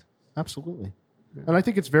recommend. Absolutely. And I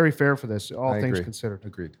think it's very fair for this, all I things agree. considered.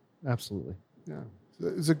 Agreed. Absolutely. Yeah,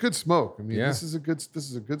 it's a good smoke. I mean, Yeah. this is a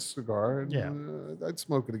good cigar. And, Yeah. I'd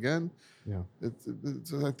smoke it again. Yeah.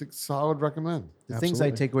 It's I think solid recommend. The things I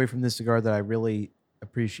Absolutely. take away from this cigar that I really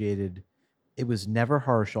appreciated, it was never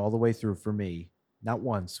harsh all the way through for me. Not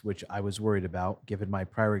once, which I was worried about given my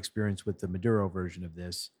prior experience with the Maduro version of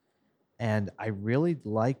this. And I really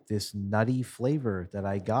like this nutty flavor that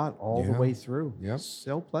I got all the Yeah. way through. Yep.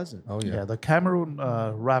 So pleasant. Oh Yeah, yeah. the Cameroon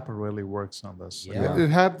wrapper really works on this. Yeah.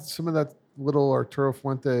 It had some of that little Arturo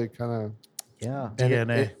Fuente kind of. Yeah. And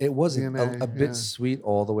DNA. it was DNA, a bit yeah. sweet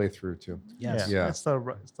all the way through too. Yes. Yeah. It's the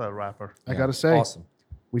wrapper. I Yeah. got to say, Awesome.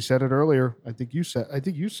 we said it earlier. I think you said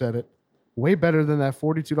it. Way better than that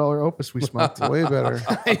 $42 Opus we smoked. Way better.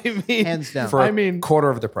 I mean, Hands down. For I mean,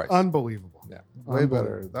 quarter of the price. unbelievable. Yeah. Way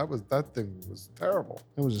Unbelievable. better. That thing was terrible.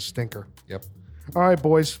 It was a stinker. Yep. All right,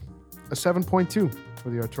 boys. A 7.2 for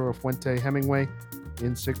the Arturo Fuente Hemingway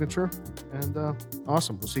in signature. And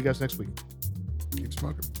awesome. We'll see you guys next week. Keep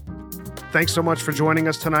smoking. Thanks so much for joining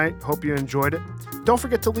us tonight. Hope you enjoyed it. Don't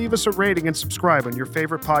forget to leave us a rating and subscribe on your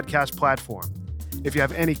favorite podcast platform. If you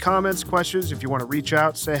have any comments, questions, if you want to reach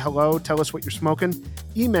out, say hello, tell us what you're smoking,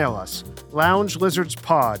 email us,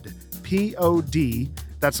 loungelizardspod, P-O-D,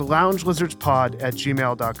 that's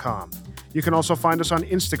loungelizardspod@gmail.com. You can also find us on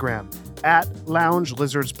Instagram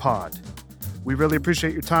 @loungelizardspod. We really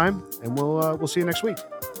appreciate your time, and we'll see you next week.